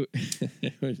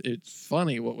 it's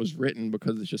funny what was written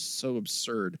because it's just so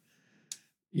absurd.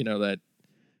 That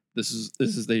this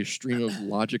is the extreme of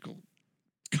logical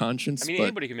conscience. I mean, but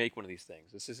anybody can make one of these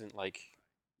things. This isn't like,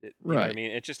 you know what I Right.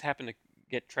 mean, it just happened to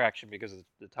get traction because of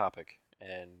the topic,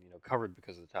 and covered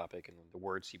because of the topic and the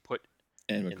words he put.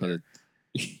 and in because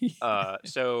there.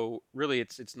 So really,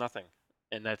 it's nothing,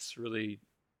 and that's really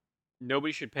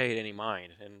nobody should pay it any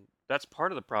mind, and that's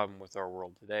part of the problem with our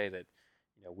world today. That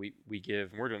we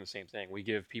give, and we're doing the same thing. We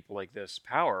give people like this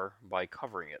power by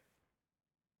covering it.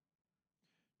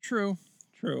 true,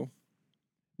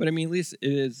 but I mean, at least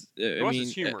it is. To us,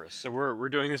 it's humorous. So we're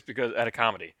doing this because at a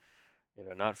comedy,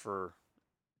 not for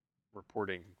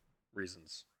reporting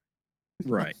reasons.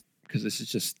 Right, because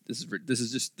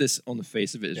this on the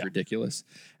face of it is Yeah. ridiculous,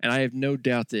 and I have no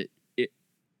doubt that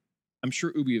I'm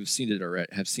sure Ubi have seen this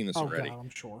Oh already, God, I'm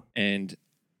sure. and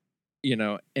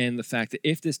and the fact that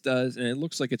if this does, and it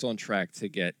looks like it's on track to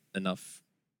get enough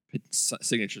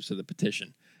signatures to the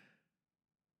petition,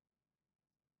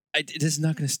 it is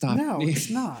not going to stop. No, it's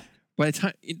not. By the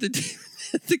time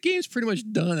the game's pretty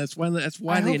much done, that's why I they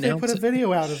hope they announced put a it.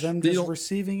 video out of them They just don't-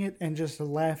 receiving it and just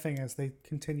laughing as they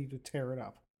continue to tear it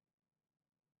up.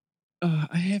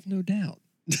 I have no doubt.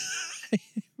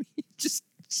 Just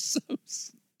so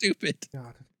stupid.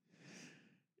 God.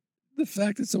 The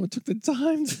fact that someone took the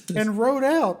time to And wrote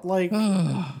out like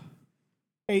Oh.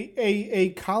 a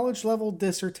college level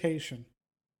dissertation.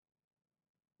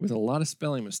 With a lot of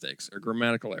spelling mistakes or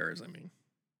grammatical errors, I mean.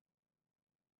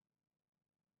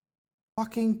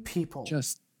 Fucking people.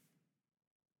 Just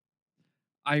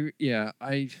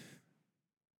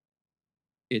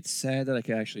it's sad that I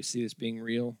can actually see this being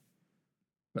real,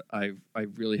 but I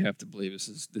really have to believe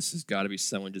this has got to be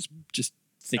someone just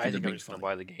thinking I they're think I'm being just gonna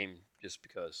funny. buy the game just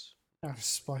because. Out of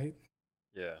spite.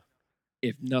 Yeah.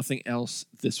 If nothing else,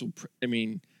 this will.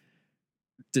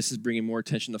 This is bringing more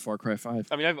attention to Far Cry 5.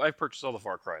 I mean, I've purchased all the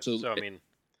Far Cries, So so I mean,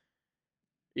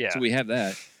 yeah. So we have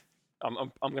that. I'm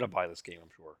gonna buy this game. I'm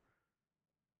sure.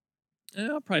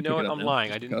 I'll probably You know pick what? it up I'm now, lying.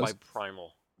 just I didn't buy because.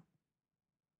 Primal.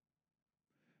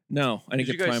 No, I didn't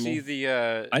Did you get guys Primal. see the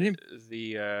I didn't.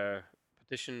 the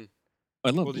petition? I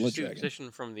love Well, did you Blood see the Dragon.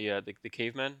 petition from the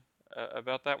cavemen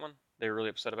about that one? They were really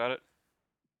upset about it.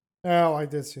 Oh, I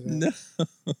did see that.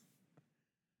 No.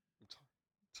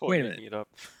 Totally Wait a making it up.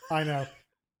 I know.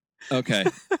 Okay.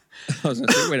 I was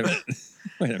gonna say, wait a minute.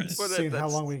 Wait a minute. Well, Seeing how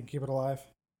that's- long we can keep it alive.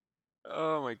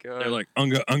 Oh my god. They're like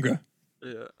unga,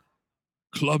 yeah.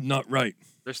 club not right.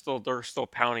 They're still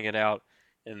pounding it out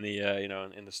in the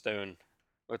in the stone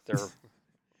with their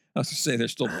I was gonna say they're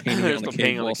still painting they're it on the still cave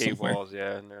painting on wall the cave somewhere. walls,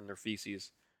 yeah, and their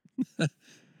feces.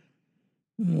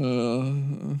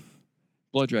 Blood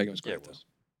Dragon was Yeah, great, it though. was.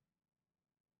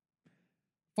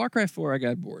 Far Cry 4, I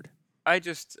got bored. I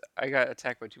got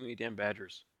attacked by too many damn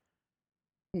badgers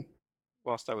Hmm.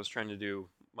 whilst I was trying to do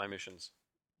my missions.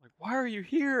 Like, why are you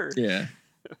here? Yeah.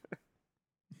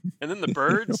 And then the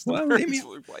birds. Why The leave birds. me-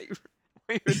 Were like, why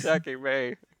are you attacking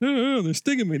me? Oh, they're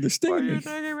stinging me. They're Why are stinging you me.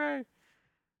 attacking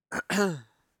me?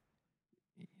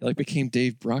 You like became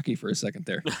Dave Brocky for a second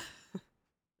there.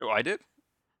 Oh, I did?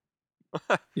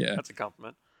 Yeah. That's a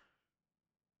compliment.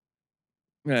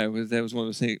 Yeah, that was one of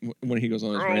those things when he goes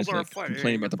on his rants, like,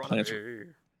 complaining about the plants.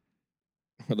 Or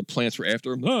the plants were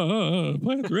after him.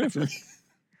 Plants were after me.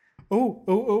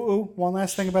 Oh. One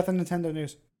last thing about the Nintendo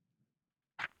news.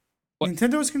 What?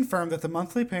 Nintendo has confirmed that the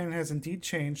monthly payment has indeed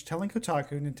changed, telling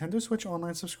Kotaku Nintendo Switch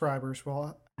Online subscribers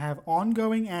will have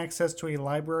ongoing access to a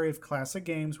library of classic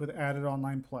games with added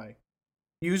online play.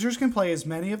 Users can play as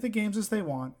many of the games as they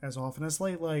want, as often as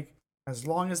they like, as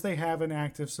long as they have an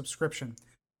active subscription.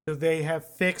 So they have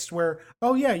fixed where,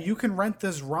 oh yeah, you can rent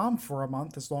this ROM for a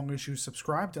month as long as you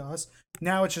subscribe to us.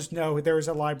 Now it's just, no, there is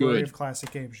a library Good. of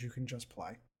classic games you can just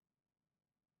play.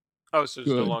 Oh, so it's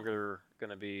no Good. longer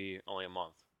going to be only a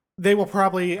month. They will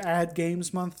probably add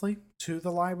games monthly to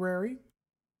the library,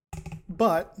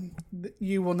 but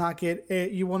you will not get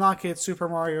Super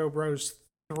Mario Bros.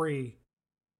 3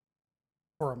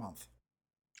 for a month.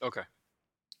 Okay.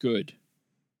 Good.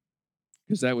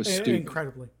 Because that was stupid.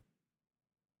 Incredibly.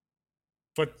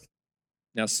 But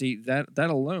Now, see, that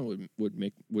alone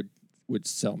would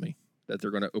sell me that they're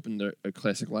going to open a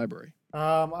classic library.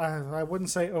 I wouldn't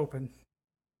say open.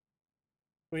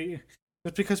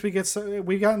 Just because we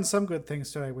gotten some good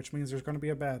things today, which means there's going to be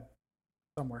a bad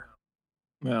somewhere.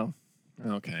 Well,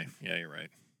 okay. Yeah, you're right.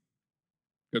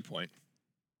 Good point.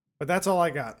 But that's all I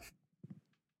got.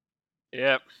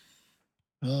 Yep.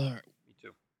 All right. Me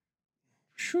too.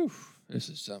 Whew, this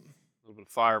is something. A little bit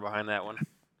of fire behind that one.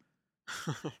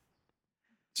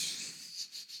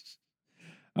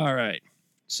 All right.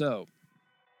 So,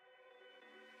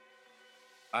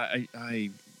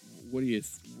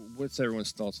 what's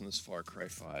everyone's thoughts on this Far Cry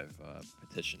 5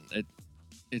 petition?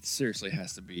 It seriously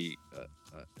has to be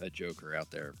a joker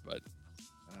out there, but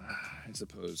I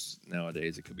suppose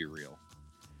nowadays it could be real.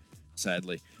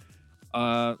 Sadly.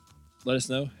 Let us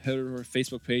know. Head over to our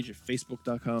Facebook page at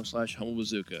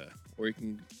facebook.com/humblebazooka, or you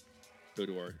can go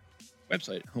to our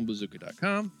website,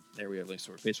 humblebazooka.com. There we have links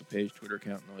to our Facebook page, Twitter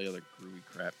account, and all the other groovy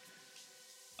crap.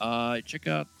 Check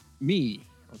out me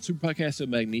on Super Podcasto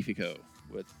Magnifico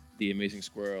with the Amazing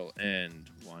Squirrel and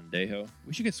Juan Dejo.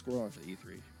 We should get Squirrel on for the E3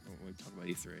 when we talk about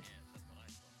E3.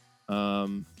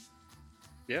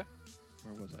 Yeah.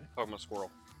 Where was I? Talking about squirrel.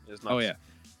 It's nuts. Oh, yeah.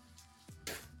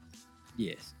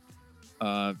 Yes.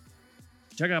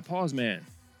 Check out Pause Man.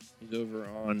 He's over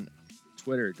on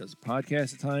Twitter. Does a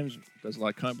podcast at times. Does a lot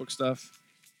of comic book stuff.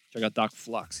 Check out Doc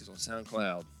Flux. He's on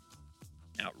SoundCloud.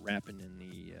 Out rapping in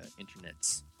the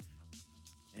internets.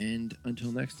 And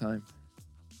until next time,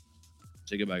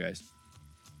 say goodbye, guys.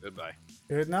 Goodbye.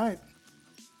 Good night.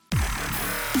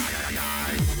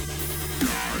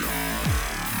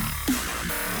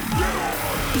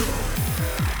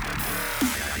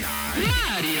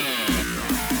 Mario!